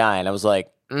people in the eye. And I was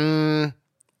like,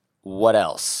 what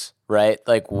else? Right?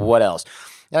 Like, what else?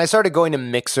 And I started going to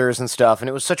mixers and stuff, and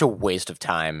it was such a waste of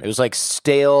time. It was like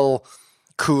stale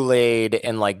Kool-Aid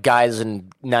and like guys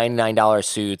in $99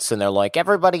 suits, and they're like,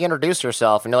 everybody introduce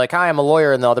yourself, and you're like, hi, I'm a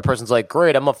lawyer, and the other person's like,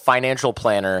 great, I'm a financial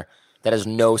planner that has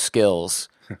no skills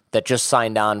that just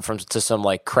signed on to some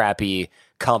like crappy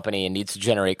company and needs to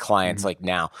generate clients like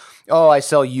now. Oh, I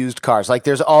sell used cars. Like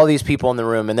there's all these people in the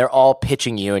room and they're all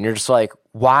pitching you, and you're just like,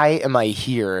 why am I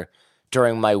here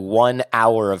during my 1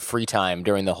 hour of free time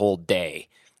during the whole day?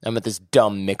 I'm at this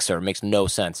dumb mixer. It makes no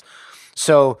sense.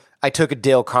 So I took a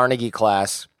Dale Carnegie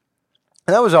class,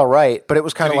 and that was all right, but it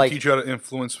was kind of like teach you how to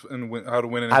influence and how to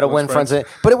win and how to win friends.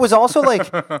 But it was also like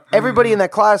everybody in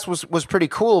that class was pretty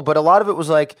cool, but a lot of it was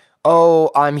like,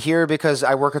 oh, I'm here because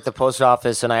I work at the post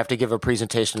office and I have to give a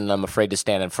presentation and I'm afraid to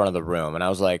stand in front of the room. And I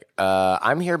was like,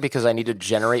 I'm here because I need to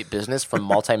generate business from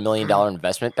multi-million-dollar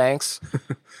investment banks.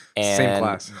 And same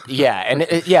class. Yeah,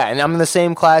 and I'm in the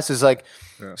same class as like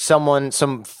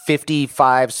some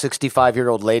 55,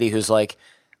 65-year-old lady who's like,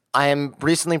 I am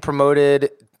recently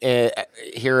promoted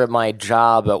here at my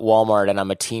job at Walmart, and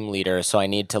I'm a team leader, so I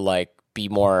need to like be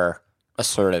more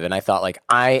assertive. And I thought, like,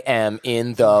 I am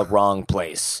in the wrong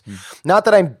place. Not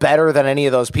that I'm better than any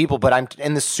of those people, but I'm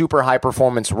in this super high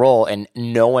performance role, and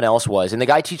no one else was. And the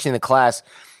guy teaching the class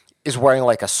is wearing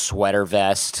like a sweater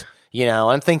vest, you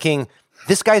know. I'm thinking,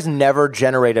 this guy's never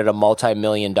generated a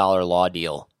multi-million-dollar law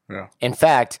deal. Yeah. In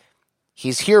fact,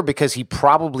 he's here because he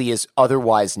probably is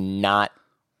otherwise not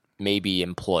maybe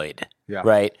employed. Yeah.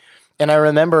 Right. And I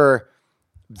remember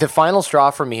the final straw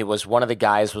for me was one of the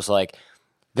guys was like,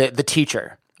 the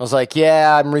teacher was like,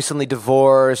 yeah, I'm recently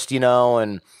divorced, you know,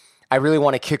 and I really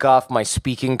want to kick off my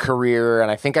speaking career.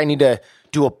 And I think I need to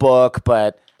do a book,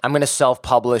 but I'm going to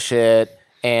self-publish it.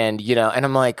 And, you know, and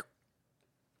I'm like,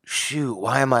 shoot,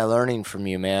 why am I learning from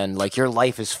you, man? Like, your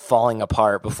life is falling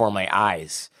apart before my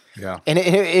eyes. Yeah. And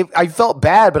I felt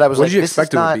bad, but I was what like, did you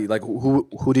expect it would be? Like, who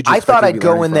did you I expect thought it to I'd be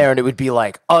go learning in from? there and it would be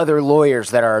like other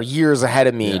lawyers that are years ahead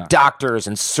of me, Yeah. doctors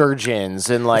and surgeons,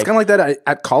 and like It's kind of like that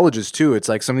at colleges too. It's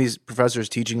like some of these professors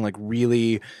teaching like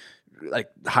really like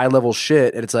high level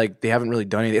shit, and it's like they haven't really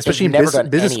done anything, especially in never done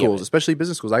business any of schools. it. Especially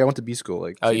business schools. I went to B school.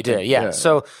 Like, oh, you did, yeah.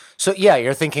 So yeah,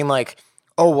 you're thinking like,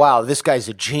 oh wow, this guy's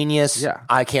a genius. Yeah.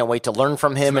 I can't wait to learn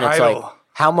from him. It's And an it's idol. like,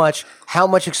 how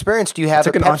much experience do you have? I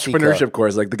took an at PepsiCo? entrepreneurship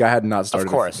course. Like the guy had not started.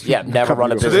 Of course, yeah, never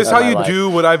run a So business. this is in how my you life. do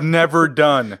what I've never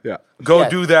done. Yeah. Go Yeah.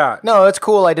 do that. No, it's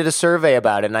cool. I did a survey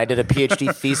about it, and I did a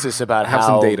PhD thesis about Have how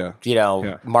some data. you know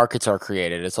Yeah. markets are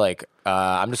created. It's like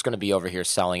I'm just going to be over here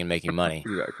selling and making money.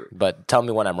 Exactly. But tell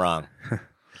me when I'm wrong.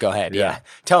 Go ahead. Yeah.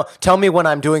 Tell me when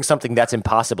I'm doing something that's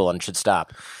impossible and should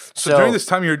stop. So during this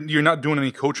time, you're not doing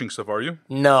any coaching stuff, are you?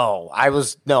 No, I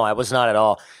was not at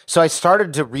all. So I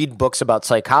started to read books about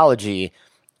psychology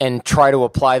and try to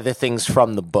apply the things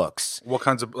from the books. What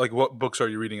kinds of what books are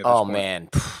you reading at this Oh point? man,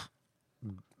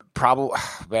 Probably,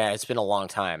 man, it's been a long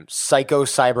time.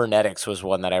 Psycho-Cybernetics was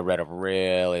one that I read a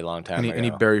really long time ago.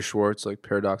 Any Barry Schwartz, like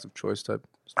Paradox of Choice type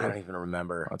stuff? I don't even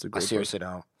remember. That's a great I seriously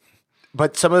don't.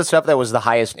 But some of the stuff that was the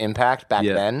highest impact back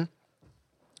then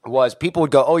was people would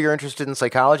go, oh, you're interested in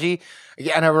psychology?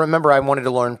 Yeah, and I remember I wanted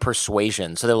to learn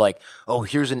persuasion. So they're like, oh,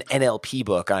 here's an NLP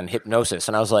book on hypnosis.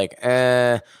 And I was like,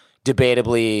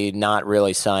 debatably not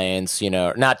really science,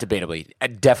 not debatably,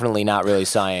 definitely not really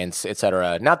science,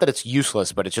 etc. Not that it's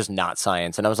useless, but it's just not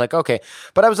science. And I was like, okay.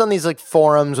 But I was on these like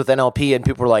forums with NLP and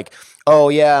people were like, oh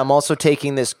yeah, I'm also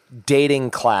taking this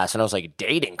dating class. And I was like,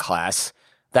 dating class?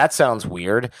 That sounds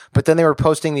weird. But then they were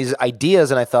posting these ideas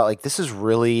and I thought like, this is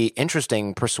really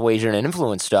interesting persuasion and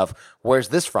influence stuff. Where's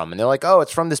this from? And they're like, oh,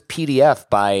 it's from this PDF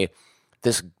by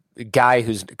this guy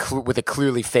who's with a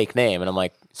clearly fake name. And I'm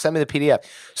like, send me the PDF.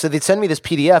 So they'd send me this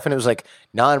PDF and it was like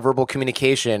nonverbal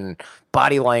communication,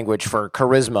 body language for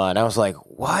charisma. And I was like,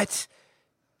 what?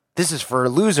 This is for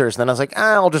losers. And then I was like,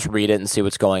 I'll just read it and see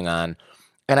what's going on.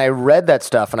 And I read that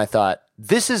stuff and I thought,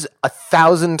 this is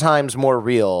 1,000 times more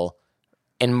real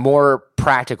and more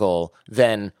practical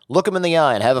than look them in the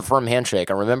eye and have a firm handshake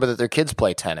and remember that their kids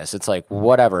play tennis. It's like,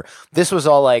 whatever. This was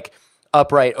all like,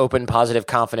 upright, open, positive,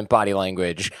 confident body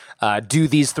language. Do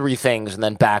these 3 things and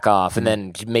then back off and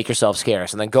then make yourself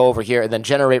scarce and then go over here and then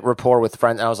generate rapport with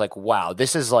friends. And I was like, wow,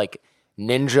 this is like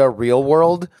ninja real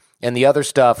world. And the other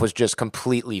stuff was just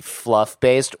completely fluff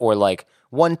based or like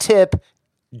one tip.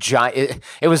 It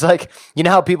was like, you know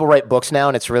how people write books now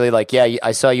and it's really like, yeah,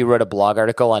 I saw you wrote a blog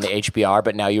article on the HBR,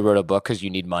 but now you wrote a book because you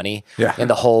need money. Yeah. And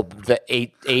the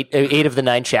eight of the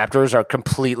 9 chapters are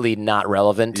completely not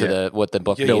relevant to what the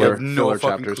book is. Filler, no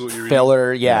chapters.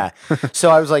 Filler, yeah.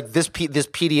 So I was like, this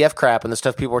PDF crap and the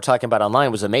stuff people were talking about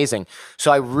online was amazing.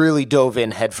 So I really dove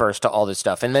in headfirst to all this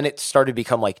stuff. And then it started to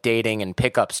become like dating and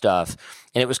pickup stuff.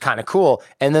 And it was kind of cool.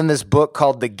 And then this book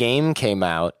called The Game came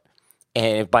out.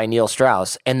 And by Neil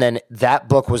Strauss, and then that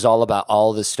book was all about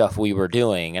all the stuff we were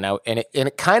doing, and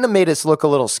it kind of made us look a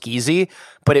little skeezy,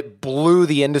 but it blew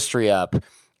the industry up.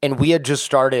 And we had just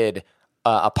started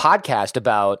a podcast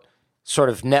about sort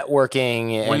of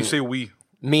networking. And when you say we,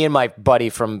 me and my buddy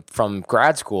from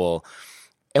grad school,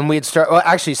 and we had started. Well,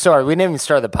 actually, sorry, we didn't even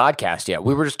start the podcast yet.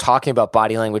 We were just talking about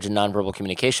body language and nonverbal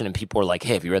communication, and people were like,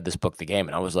 "Hey, have you read this book, The Game?"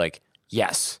 And I was like,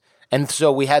 "Yes." And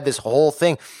so we had this whole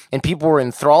thing, and people were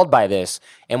enthralled by this,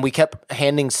 and we kept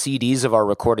handing CDs of our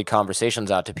recorded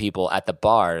conversations out to people at the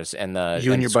bars and the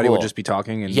You and your school. buddy would just be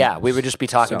talking? And we would just be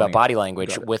talking about body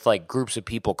language with like groups of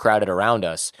people crowded around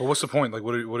us. But what's the point? Like,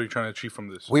 what are you trying to achieve from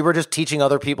this? We were just teaching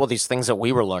other people these things that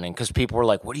we were learning because people were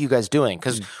like, what are you guys doing?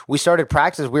 Because we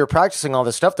were practicing all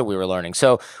this stuff that we were learning.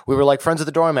 So we were like friends of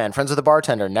the doorman, friends of the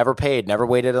bartender, never paid, never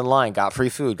waited in line, got free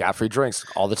food, got free drinks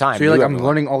all the time. So you're like, I'm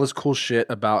learning all this cool shit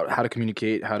about how to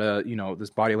communicate, how to,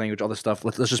 this body language, all this stuff.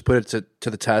 Let's just put it to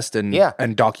the test and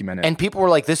document it. And people were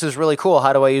like, this is really cool.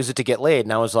 How do I use it to get laid?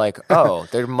 And I was like, oh,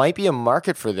 there might be a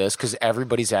market for this because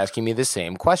everybody's asking me the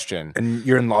same question. And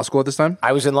you're in law school at this time?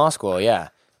 I was in law school, yeah.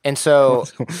 And so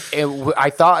I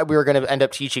thought we were going to end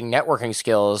up teaching networking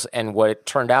skills. And what it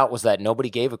turned out was that nobody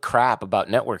gave a crap about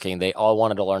networking. They all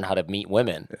wanted to learn how to meet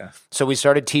women. Yeah. So we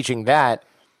started teaching that.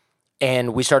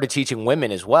 And we started teaching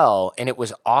women as well, and it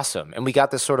was awesome. And we got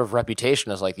this sort of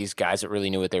reputation as like these guys that really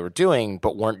knew what they were doing,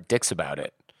 but weren't dicks about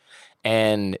it.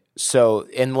 And so,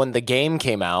 when The Game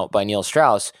came out by Neil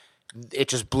Strauss, it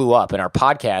just blew up, and our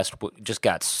podcast just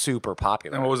got super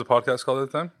popular. And what was the podcast called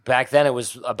at the time? Back then, it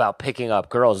was about picking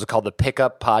up girls. It was called the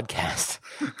Pickup Podcast.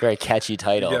 Very catchy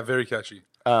title. Yeah, very catchy.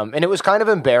 And it was kind of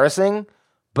embarrassing,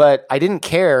 but I didn't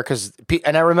care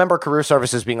and I remember career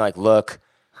services being like, look,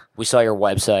 we saw your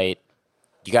website.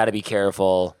 You got to be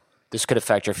careful. This could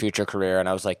affect your future career. And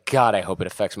I was like, God, I hope it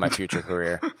affects my future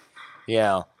career.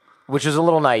 Which is a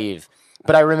little naive.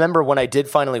 But I remember when I did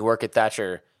finally work at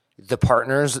Thatcher, the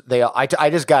partners,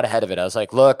 I just got ahead of it. I was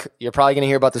like, look, you're probably going to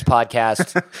hear about this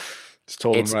podcast. Just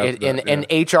told them right and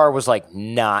HR was like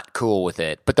not cool with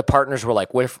it. But the partners were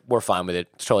like, we're fine with it.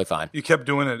 It's totally fine. You kept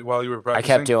doing it while you were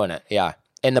practicing? I kept doing it, yeah.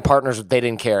 And the partners, they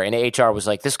didn't care. And HR was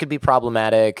like, this could be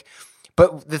problematic.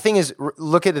 But the thing is,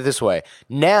 look at it this way.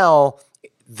 Now,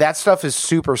 that stuff is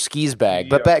super skis bag.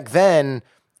 But back then,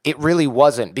 it really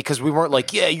wasn't because we weren't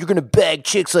like, yeah, you're going to bag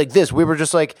chicks like this. We were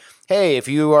just like, hey, if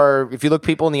you look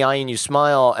people in the eye and you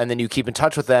smile and then you keep in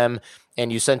touch with them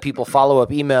and you send people follow-up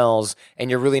emails and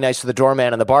you're really nice to the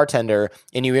doorman and the bartender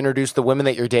and you introduce the women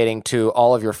that you're dating to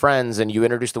all of your friends and you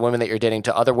introduce the women that you're dating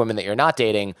to other women that you're not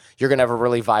dating, you're going to have a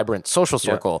really vibrant social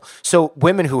circle. So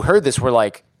women who heard this were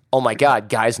like, oh my God,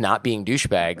 guys not being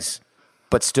douchebags.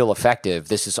 but still effective.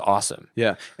 This is awesome.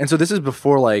 Yeah. And so this is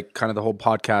before like kind of the whole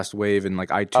podcast wave and like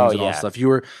iTunes and all that stuff. You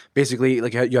were basically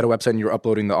like, you had a website and you were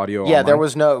uploading the audio online. There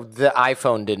was the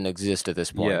iPhone didn't exist at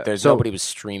this point. Nobody was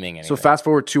streaming anything. So fast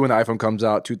forward to when the iPhone comes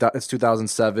out, it's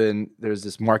 2007. There's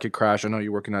this market crash. I know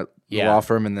you're working at the law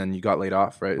firm and then you got laid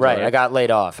off, right? Right. I got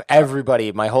laid off.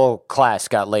 Everybody, my whole class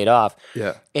got laid off.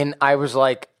 Yeah. And I was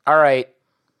like, all right,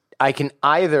 I can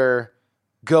either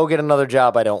go get another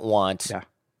job I don't want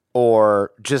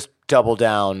or just double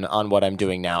down on what I'm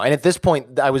doing now. And at this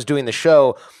point, I was doing the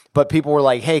show, but people were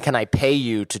like, hey, can I pay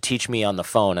you to teach me on the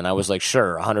phone? And I was like,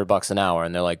 sure, $100 an hour.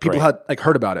 And they're like, people had like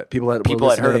heard about it. People had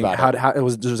heard about it. How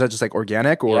was that just like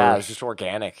organic? Or? Yeah, it was just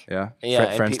organic. Yeah.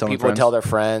 Friends telling people would tell their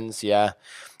friends. Yeah.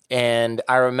 And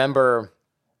I remember,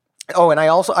 and I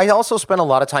also spent a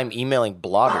lot of time emailing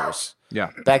bloggers.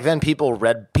 Yeah. Back then, people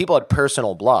had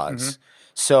personal blogs. Mm-hmm.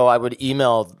 So I would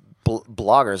email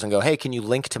bloggers and go, hey, can you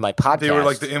link to my podcast? They were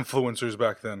like the influencers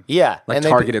back then. Yeah. Like and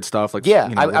targeted stuff. Like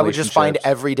I would just find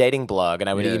every dating blog and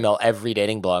I would email every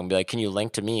dating blog and be like, can you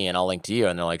link to me and I'll link to you?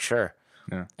 And they're like, sure.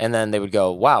 Yeah. And then they would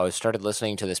go, wow, I started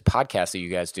listening to this podcast that you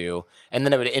guys do. And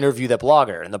then I would interview the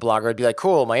blogger and the blogger would be like,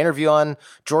 cool, my interview on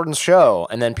Jordan's show.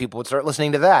 And then people would start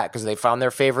listening to that because they found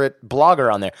their favorite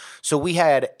blogger on there. So we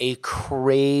had a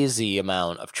crazy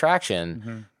amount of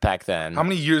traction back then. How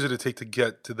many years did it take to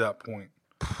get to that point?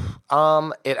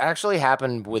 It actually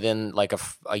happened within like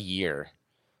a year.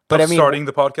 But starting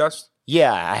the podcast?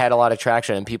 Yeah, I had a lot of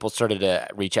traction and people started to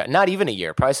reach out. Not even a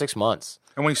year, probably 6 months.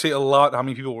 And when you say a lot, how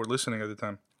many people were listening at the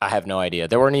time? I have no idea.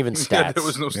 There weren't even stats. There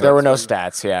was no stats. There were no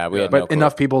stats. Yeah, we had but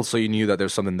enough people so you knew that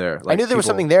there's something there. Like I knew there was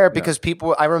something there because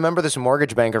people. I remember this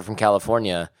mortgage banker from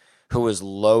California who was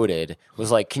loaded was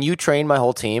like, "Can you train my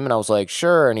whole team?" And I was like,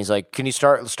 "Sure." And he's like, "Can you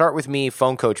start with me?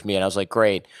 Phone coach me." And I was like,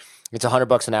 "Great." It's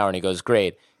 $100 an hour. And he goes,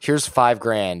 "Great. Here's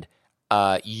 $5,000.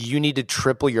 You need to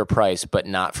triple your price, but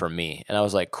not for me." And I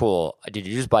was like, "Cool. Did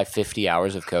you just buy 50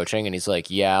 hours of coaching?" And he's like,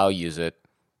 "Yeah, I'll use it."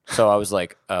 So I was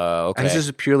like, okay. And this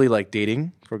is purely like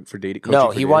dating for dating? No,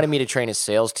 he wanted me to train his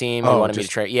sales team. He wanted me to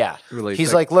train. Yeah. Really,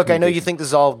 he's like, look, I know you think this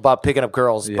is all about picking up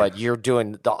girls, but you're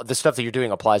doing the stuff that you're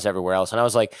doing applies everywhere else. And I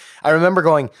was like, I remember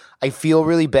going, I feel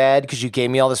really bad because you gave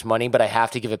me all this money, but I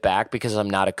have to give it back because I'm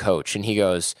not a coach. And he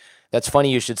goes, that's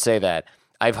funny you should say that.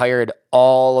 I've hired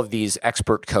all of these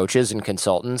expert coaches and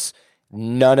consultants.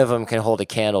 None of them can hold a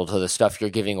candle to the stuff you're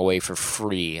giving away for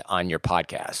free on your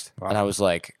podcast. Wow. And I was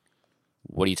like,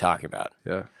 what are you talking about?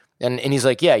 Yeah. And he's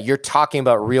like, yeah, you're talking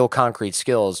about real concrete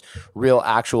skills, real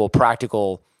actual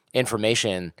practical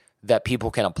information that people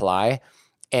can apply.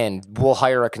 And we'll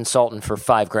hire a consultant for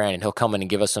 $5,000 and he'll come in and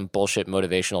give us some bullshit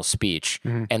motivational speech.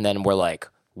 Mm-hmm. And then we're like,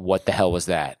 what the hell was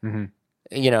that? Mm-hmm.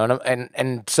 You know,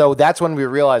 and so that's when we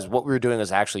realized what we were doing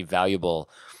was actually valuable.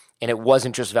 And it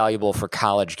wasn't just valuable for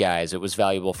college guys. It was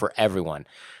valuable for everyone.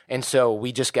 And so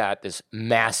we just got this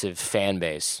massive fan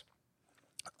base.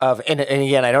 And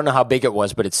again, I don't know how big it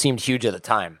was, but it seemed huge at the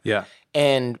time. Yeah.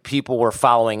 And people were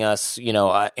following us, you know,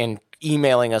 and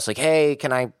emailing us like, hey,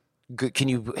 can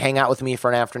you hang out with me for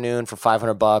an afternoon for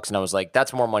 $500? And I was like,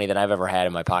 that's more money than I've ever had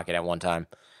in my pocket at one time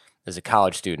as a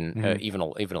college student, even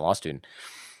a law student.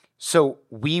 So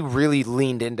we really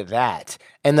leaned into that.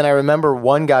 And then I remember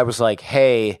one guy was like,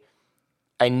 hey,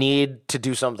 I need to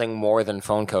do something more than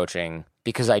phone coaching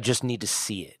because I just need to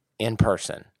see it in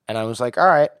person. And I was like, all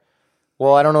right.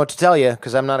 Well, I don't know what to tell you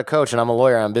because I'm not a coach and I'm a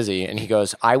lawyer. I'm busy. And he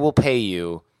goes, I will pay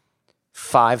you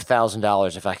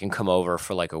 $5,000 if I can come over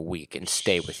for like a week and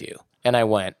stay with you. And I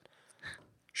went,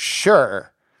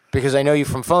 sure, because I know you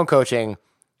from phone coaching,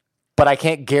 but I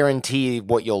can't guarantee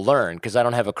what you'll learn because I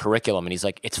don't have a curriculum. And he's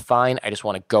like, it's fine. I just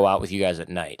want to go out with you guys at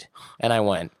night. And I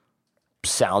went,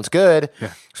 sounds good.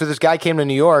 Yeah. So this guy came to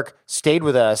New York, stayed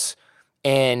with us.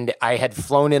 And I had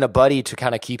flown in a buddy to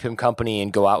kind of keep him company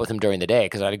and go out with him during the day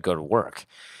because I had to go to work.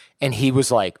 And he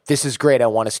was like, this is great. I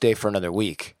want to stay for another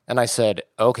week. And I said,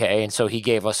 okay. And so he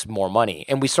gave us more money.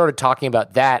 And we started talking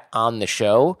about that on the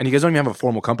show. And you guys don't even have a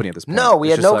formal company at this point. No,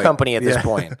 we had no company at this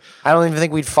point. I don't even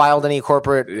think we'd filed any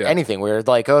corporate anything. We were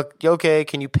like, okay,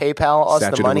 can you PayPal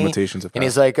us the money? And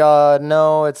he's like,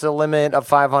 no, it's a limit of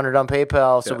 $500 on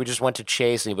PayPal. So we just went to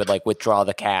Chase and he would like withdraw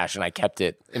the cash. And I kept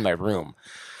it in my room.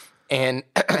 And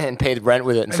paid rent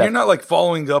with it. And you're not like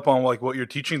following up on like what you're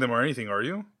teaching them or anything, are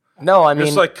you? No, I mean,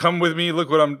 just like come with me.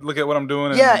 Look at what I'm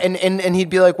doing. And he'd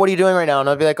be like, "What are you doing right now?" And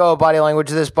I'd be like, "Oh, body language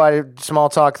this, body small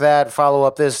talk that, follow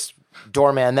up this,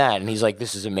 doorman that." And he's like,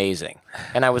 "This is amazing."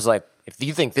 And I was like, "If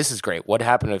you think this is great, what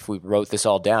happened if we wrote this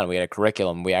all down? We had a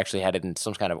curriculum. We actually had it in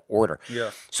some kind of order."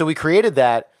 Yeah. So we created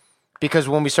that because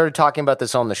when we started talking about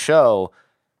this on the show,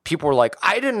 people were like,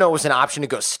 I didn't know it was an option to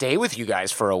go stay with you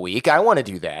guys for a week. I want to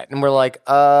do that. And we're like,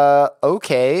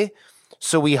 okay.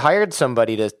 So we hired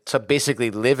somebody to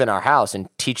basically live in our house and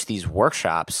teach these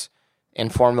workshops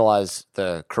and formalize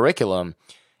the curriculum.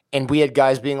 And we had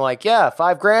guys being like, yeah,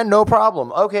 $5,000, no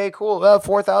problem. Okay, cool.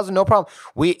 4,000, no problem.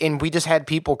 We just had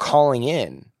people calling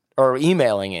in or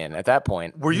emailing in at that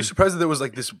point. Were you surprised that there was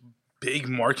like this big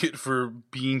market for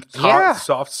being taught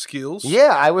soft skills?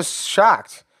 Yeah, I was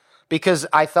shocked because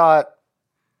I thought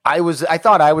I was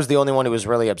the only one who was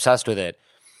really obsessed with it.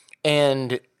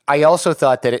 And I also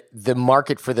thought that the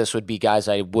market for this would be guys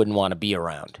I wouldn't want to be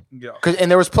around. Yeah. And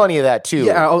there was plenty of that too.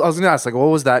 Yeah, I was going to ask, like, what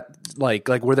was that like?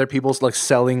 Like, were there people like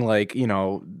selling like,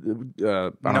 knives?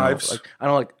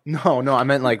 No, I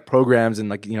meant like programs and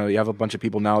like, you have a bunch of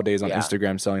people nowadays on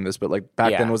Instagram selling this, but like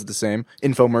back then was it the same?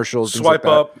 Infomercials, Swipe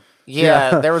up.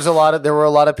 Yeah, there were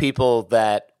a lot of people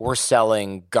that were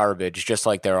selling garbage just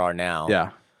like there are now.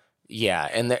 Yeah. Yeah,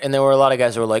 and there were a lot of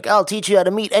guys who were like, I'll teach you how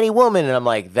to meet any woman. And I'm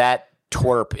like, that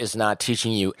twerp is not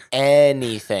teaching you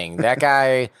anything. That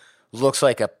guy looks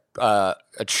like a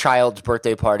child's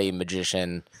birthday party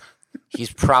magician.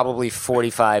 He's probably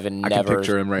 45 and never touched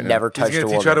a woman. He's going to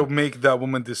teach you how to make that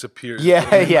woman disappear.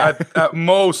 Yeah. At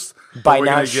most. By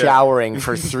not showering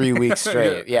for 3 weeks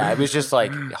straight. Yeah, it was just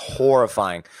like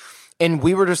horrifying. And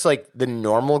we were just like the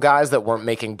normal guys that weren't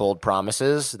making bold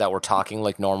promises, that were talking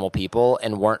like normal people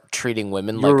and weren't treating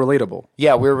women like... You were relatable.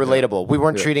 Yeah, we were relatable. We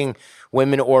weren't treating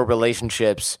women or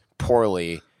relationships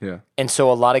poorly. Yeah. And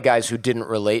so a lot of guys who didn't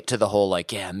relate to the whole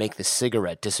like, make the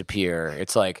cigarette disappear.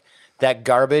 It's like that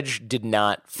garbage did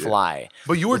not fly.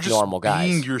 But you were just normal guys.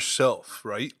 Being yourself,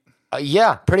 right?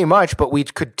 Yeah, pretty much. But we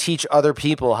could teach other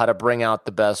people how to bring out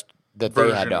the best that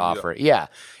they had to offer. Yeah.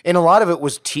 And a lot of it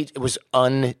was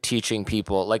unteaching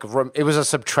people. Like it was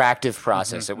a subtractive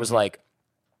process. It was like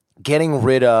getting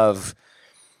rid of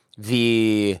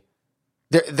there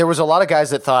was a lot of guys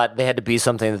that thought they had to be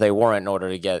something that they weren't in order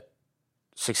to get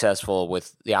successful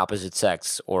with the opposite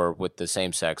sex or with the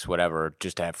same sex, whatever,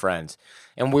 just to have friends.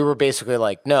 And we were basically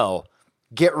like, no,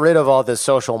 get rid of all this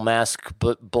social mask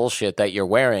bullshit that you're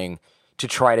wearing to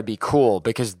try to be cool,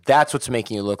 because that's what's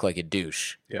making you look like a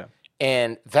douche. Yeah.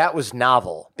 And that was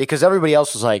novel because everybody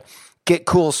else was like, get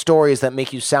cool stories that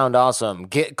make you sound awesome.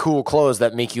 Get cool clothes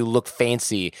that make you look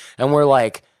fancy. And we're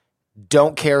like,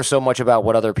 don't care so much about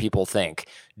what other people think.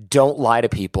 Don't lie to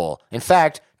people. In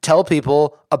fact, tell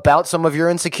people about some of your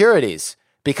insecurities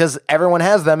because everyone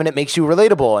has them and it makes you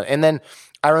relatable. And then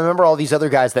I remember all these other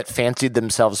guys that fancied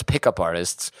themselves pickup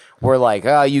artists were like,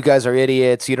 oh, you guys are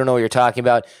idiots. You don't know what you're talking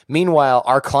about. Meanwhile,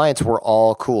 our clients were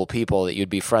all cool people that you'd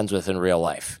be friends with in real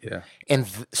life. Yeah. And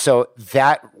so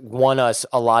that won us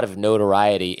a lot of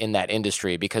notoriety in that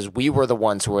industry because we were the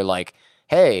ones who were like,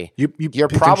 hey, you're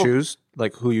probably choose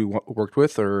like who you worked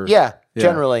with or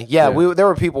generally. Yeah. There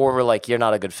were people where we're like, you're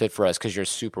not a good fit for us because you're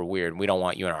super weird. We don't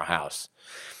want you in our house.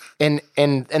 And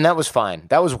that was fine.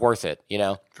 That was worth it,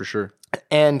 For sure.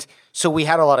 And so we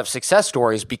had a lot of success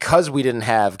stories because we didn't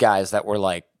have guys that were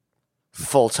like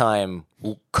full-time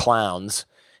clowns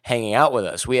hanging out with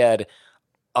us. We had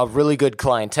a really good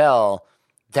clientele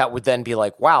that would then be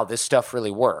like, wow, this stuff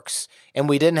really works. And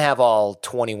we didn't have all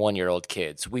 21-year-old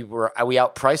kids. We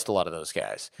outpriced a lot of those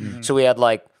guys. Mm-hmm. So we had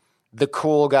like the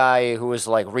cool guy who was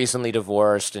like recently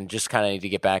divorced and just kind of need to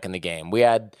get back in the game. We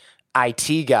had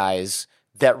IT guys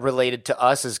that related to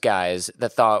us as guys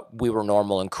that thought we were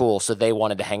normal and cool, so they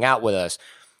wanted to hang out with us.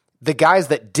 The guys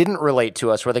that didn't relate to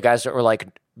us were the guys that were like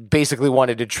basically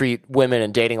wanted to treat women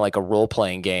and dating like a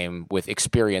role-playing game with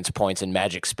experience points and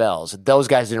magic spells. Those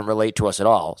guys didn't relate to us at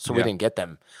all, so we didn't get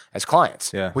them as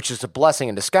clients, which is a blessing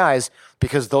in disguise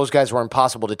because those guys were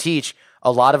impossible to teach.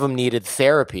 A lot of them needed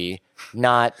therapy,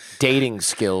 not dating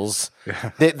skills. Yeah.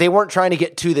 They weren't trying to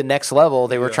get to the next level.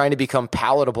 They were trying to become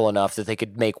palatable enough that they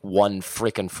could make one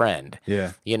freaking friend.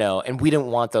 Yeah. And we didn't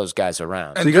want those guys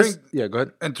around. And go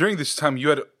ahead. And during this time, you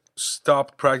had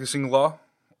stopped practicing law,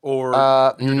 or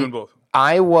you're doing both?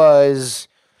 I was,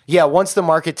 once the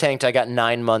market tanked, I got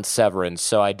 9 months severance,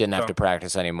 so I didn't have to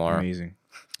practice anymore. Amazing.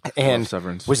 And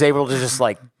severance. Was able to just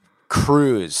like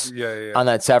cruise on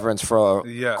that severance for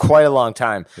quite a long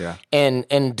time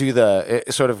and do the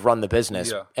sort of run the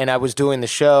business. Yeah. And I was doing the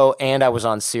show and I was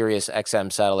on Sirius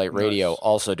XM satellite radio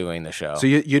also doing the show. So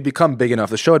you'd become big enough,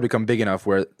 the show had become big enough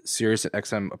where Sirius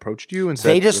XM approached you and said...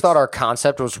 They just thought our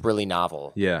concept was really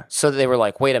novel. Yeah. So they were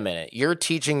like, wait a minute, you're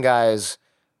teaching guys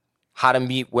how to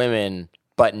meet women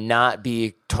but not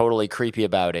be totally creepy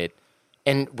about it.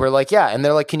 And we're like, yeah. And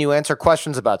they're like, can you answer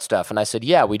questions about stuff? And I said,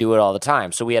 yeah, we do it all the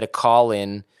time. So we had a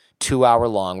call-in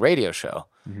 2-hour-long radio show.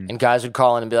 And guys would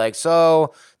call in and be like,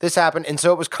 so this happened. And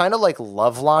so it was kind of like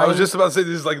Love Line. I was just about to say,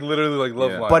 this is like literally like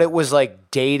Love Line. But it was like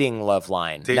dating Love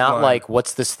Line. Not like,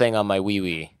 what's this thing on my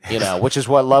wee-wee? Which is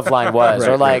what Love Line was.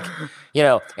 Or like,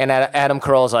 and Adam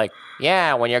Carolla's like,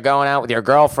 yeah, when you're going out with your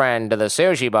girlfriend to the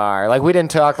sushi bar. Like, we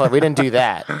didn't do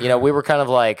that. We were kind of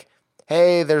like,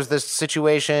 hey, there's this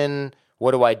situation.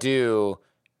 What do I do?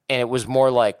 And it was more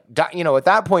like, at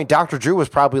that point, Dr. Drew was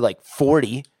probably like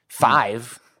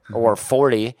 45 or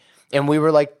 40, and we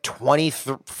were like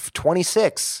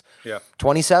 26,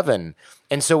 27.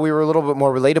 And so we were a little bit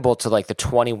more relatable to like the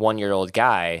 21-year-old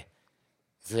guy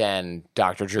than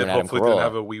Dr. Drew and Adam Carolla. Hopefully didn't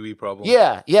have a wee-wee problem.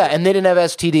 Yeah, and they didn't have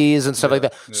STDs and stuff like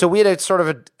that. Yeah. So we had a sort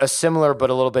of a similar but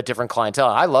a little bit different clientele.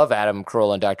 I love Adam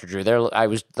Carolla and Dr. Drew. I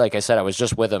was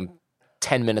just with them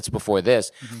 10 minutes before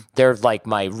this. They're like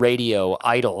my radio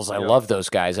idols. I love those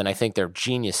guys, and I think they're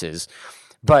geniuses.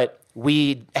 But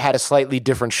we had a slightly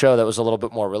different show that was a little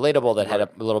bit more relatable, that had a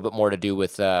little bit more to do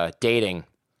with dating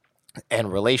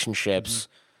and relationships,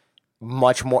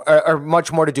 much more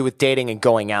to do with dating and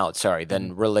going out,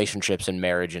 than relationships and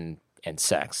marriage and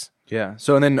sex. Yeah.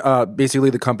 So, and then basically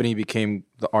the company became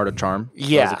The Art of Charm.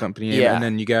 Yeah. That was the company. And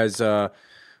then you guys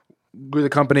grew the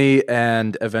company,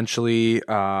 and eventually,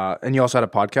 and you also had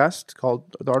a podcast called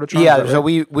The Art of Charm. Yeah, so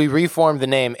we reformed the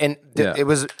name, and it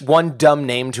was one dumb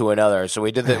name to another. So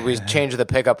we changed the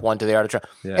pickup one to The Art of Charm.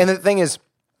 Yeah. And the thing is,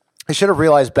 I should have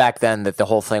realized back then that the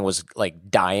whole thing was like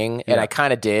dying, and I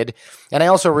kind of did. And I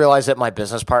also realized that my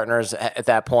business partners at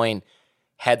that point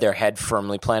had their head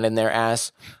firmly planted in their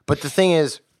ass. But the thing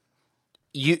is,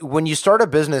 when you start a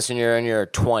business and you're in your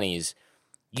 20s,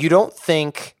 you don't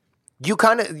think.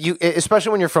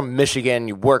 Especially when you're from Michigan,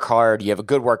 you work hard, you have a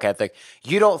good work ethic,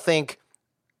 you don't think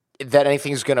that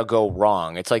anything's going to go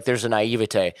wrong. It's like there's a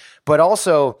naivete. But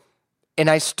also, and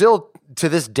I still, to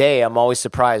this day, I'm always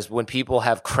surprised when people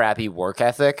have crappy work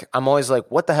ethic. I'm always like,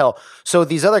 what the hell? So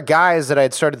these other guys that I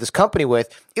had started this company with,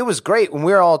 it was great. When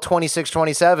we were all 26,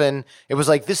 27, it was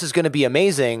like, this is going to be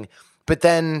amazing. But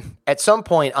then at some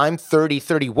point, I'm 30,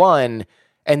 31,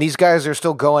 and these guys are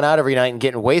still going out every night and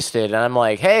getting wasted. And I'm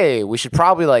like, hey, we should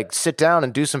probably like sit down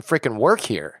and do some freaking work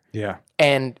here. Yeah.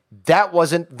 And that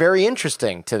wasn't very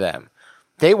interesting to them.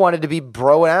 They wanted to be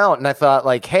broing out. And I thought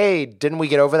like, hey, didn't we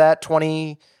get over that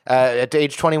at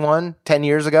age 21, 10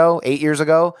 years ago, 8 years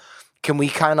ago? Can we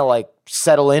kind of like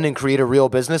settle in and create a real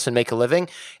business and make a living?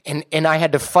 And I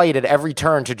had to fight at every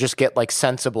turn to just get like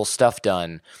sensible stuff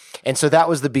done. And so that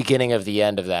was the beginning of the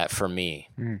end of that for me.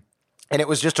 And it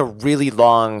was just a really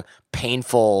long,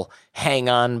 painful hang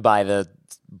on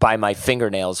by my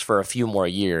fingernails for a few more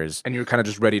years. And you were kind of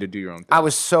just ready to do your own thing. I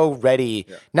was so ready.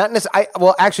 Yeah. Not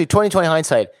necessarily. Actually, 2020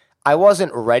 hindsight, I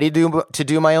wasn't ready to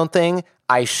do my own thing.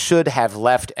 I should have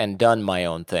left and done my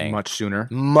own thing much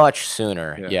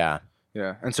sooner. Yeah.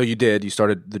 Yeah, and so you did. You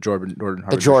started the Jordan Harbinger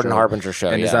show. The Jordan Harbinger show.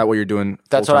 And is that what you're doing?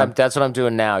 That's what I'm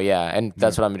doing now. Yeah, and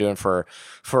that's what I'm doing for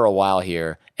a while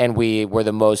here. And we were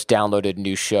the most downloaded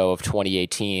new show of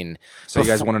 2018. So you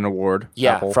guys won an award?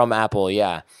 Yeah, Apple. From Apple.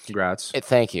 Yeah. Congrats.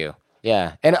 Thank you.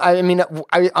 Yeah, and I mean,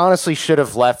 I honestly should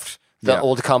have left the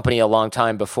old company a long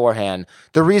time beforehand.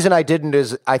 The reason I didn't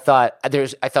is I thought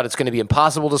it's going to be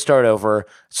impossible to start over,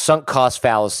 sunk cost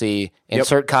fallacy,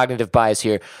 insert cognitive bias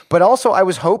here. But also I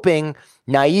was hoping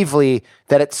naively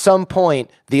that at some point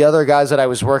the other guys that I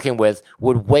was working with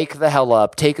would wake the hell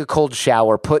up, take a cold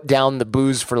shower, put down the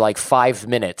booze for like 5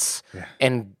 minutes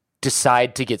and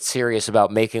decide to get serious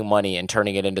about making money and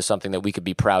turning it into something that we could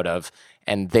be proud of.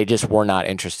 And they just were not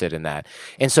interested in that.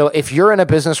 And so if you're in a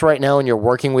business right now and you're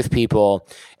working with people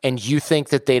and you think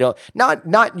that they don't,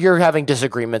 not you're having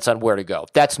disagreements on where to go.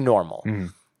 That's normal. Mm-hmm.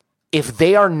 If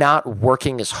they are not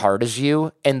working as hard as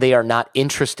you and they are not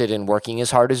interested in working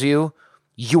as hard as you,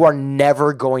 you are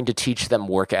never going to teach them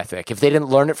work ethic. If they didn't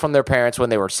learn it from their parents when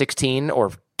they were 16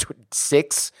 or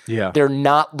 6, they're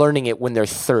not learning it when they're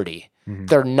 30. Mm-hmm.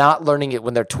 They're not learning it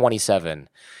when they're 27.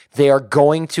 They're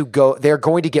going to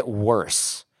get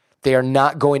worse. They are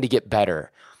not going to get better.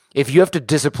 If you have to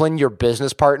discipline your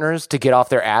business partners to get off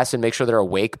their ass and make sure they're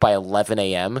awake by 11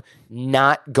 a.m.,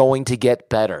 not going to get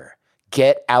better.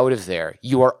 Get out of there.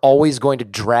 You are always going to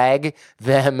drag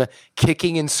them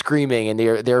kicking and screaming, and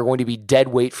they're going to be dead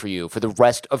weight for you for the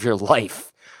rest of your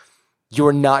life. You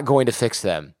are not going to fix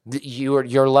them.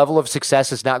 Your level of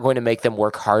success is not going to make them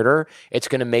work harder. It's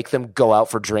going to make them go out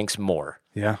for drinks more.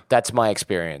 Yeah. That's my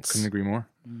experience. Couldn't agree more.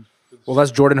 Well,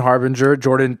 that's Jordan Harbinger.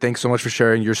 Jordan, thanks so much for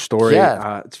sharing your story.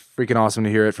 Yeah. It's freaking awesome to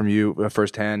hear it from you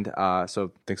firsthand.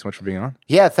 So thanks so much for being on.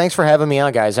 Yeah, thanks for having me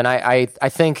on, guys. And I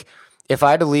think if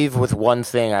I had to leave with one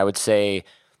thing, I would say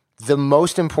the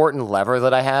most important lever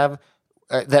that I have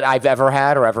that I've ever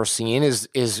had or ever seen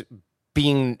is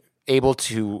being able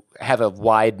to have a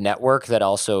wide network that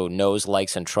also knows,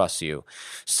 likes, and trusts you.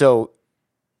 So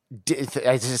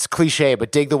it's cliche,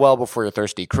 but dig the well before you're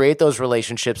thirsty. Create those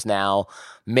relationships now.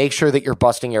 Make sure that you're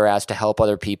busting your ass to help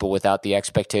other people without the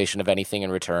expectation of anything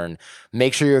in return.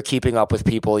 Make sure you're keeping up with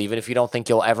people, even if you don't think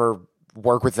you'll ever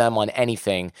work with them on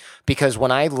anything. Because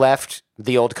when I left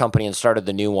the old company and started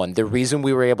the new one, the reason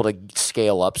we were able to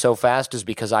scale up so fast is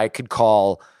because I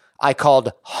called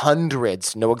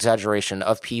hundreds, no exaggeration,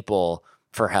 of people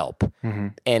for help.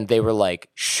 And they were like,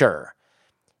 sure.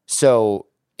 So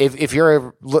if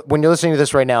you're, when you're listening to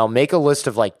this right now, make a list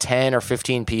of like 10 or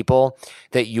 15 people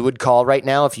that you would call right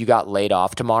now if you got laid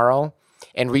off tomorrow,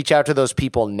 and reach out to those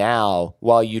people now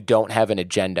while you don't have an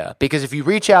agenda. Because if you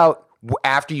reach out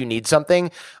after you need something,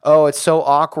 oh, it's so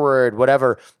awkward,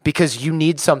 whatever, because you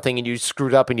need something and you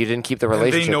screwed up and you didn't keep the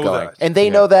relationship going. And they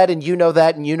know that, and you know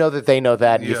that, and you know that they know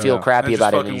that, and you feel crappy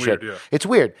about it, and you should. It's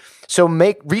weird. So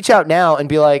reach out now and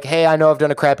be like, hey, I know I've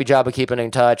done a crappy job of keeping in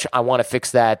touch. I want to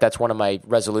fix that. That's one of my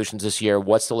resolutions this year.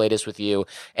 What's the latest with you?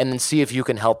 And then see if you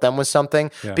can help them with something.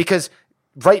 Because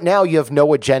right now, you have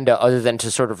no agenda other than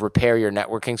to sort of repair your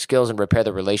networking skills and repair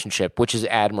the relationship, which is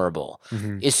admirable.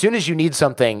 As soon as you need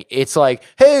something, it's like,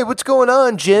 hey, what's going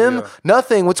on, Jim?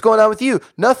 Nothing. What's going on with you?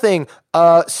 Nothing.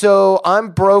 So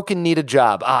I'm broke and need a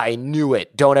job. I knew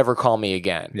it. Don't ever call me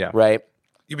again. Right?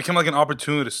 You become like an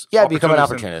opportunist. Yeah, become an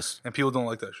opportunist. And people don't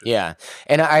like that shit. Yeah.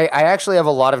 And I actually have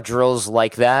a lot of drills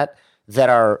like that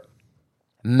are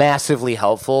massively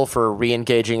helpful for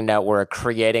re-engaging a network,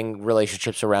 creating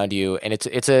relationships around you, and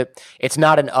it's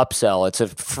not an upsell. It's a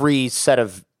free set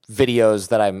of videos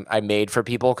that I made for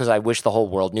people because I wish the whole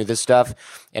world knew this stuff,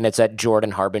 and it's at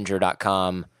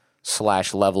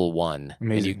jordanharbinger.com/level1.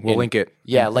 Amazing. We'll link it.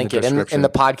 Yeah, link it. And the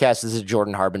podcast is a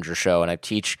Jordan Harbinger show, and I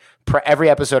teach every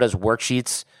episode has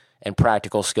worksheets and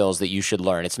practical skills that you should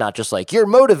learn. It's not just like you're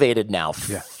motivated now.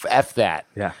 F that.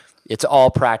 Yeah. It's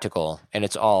all practical, and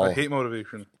it's all. I hate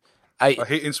motivation. I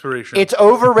hate inspiration. It's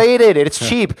overrated. It's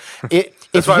cheap.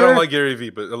 That's why I don't like Gary Vee,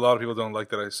 but a lot of people don't like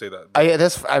that I say that. They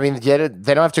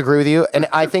don't have to agree with you, and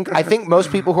I think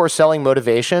most people who are selling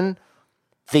motivation,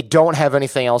 they don't have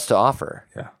anything else to offer.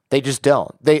 Yeah, they just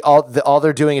don't. All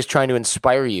they're doing is trying to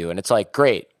inspire you, and it's like,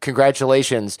 great,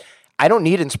 congratulations. I don't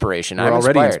need inspiration. I'm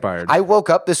already inspired. I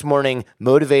woke up this morning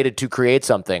motivated to create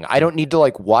something. I don't need to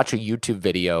like watch a YouTube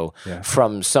video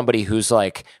from somebody who's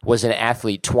like was an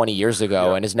athlete 20 years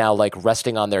ago and is now like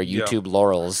resting on their YouTube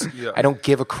laurels. I don't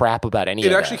give a crap about any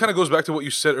of that. It actually kind of goes back to what you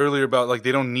said earlier about like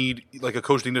they don't need like a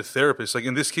coach, they need a therapist. Like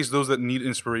in this case, those that need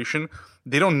inspiration,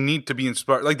 they don't need to be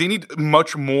inspired. Like they need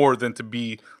much more than to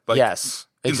be like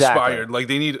inspired. Like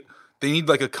they need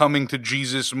like a coming to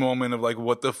Jesus moment of like,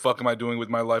 what the fuck am I doing with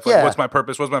my life? Like, what's my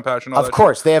purpose? What's my passion? Of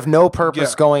course, they have no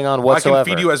purpose going on whatsoever. I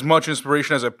can feed you as much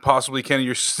inspiration as I possibly can, and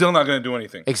you're still not going to do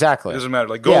anything. Exactly. It doesn't matter.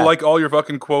 Like, go like all your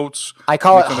fucking quotes. I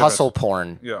call it hustle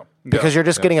porn. Because you're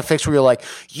just getting a fix where you're like,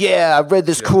 I read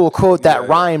this cool quote that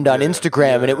rhymed on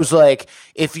Instagram, and it was like,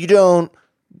 if you don't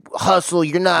hustle,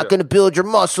 you're not going to build your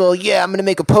muscle. I'm going to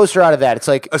make a poster out of that. It's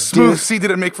like a smooth sea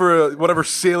didn't make for a whatever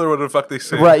sailor, whatever the fuck they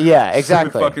say. Right? Yeah,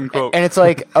 exactly. Fucking quote. And it's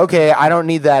like, okay, I don't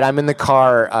need that. I'm in the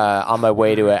car on my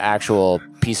way to an actual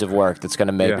piece of work that's going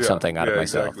to make something out of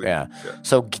myself. Exactly.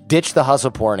 So ditch the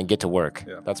hustle porn and get to work.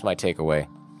 That's my takeaway.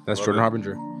 That's Jordan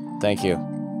Harbinger. Thank you.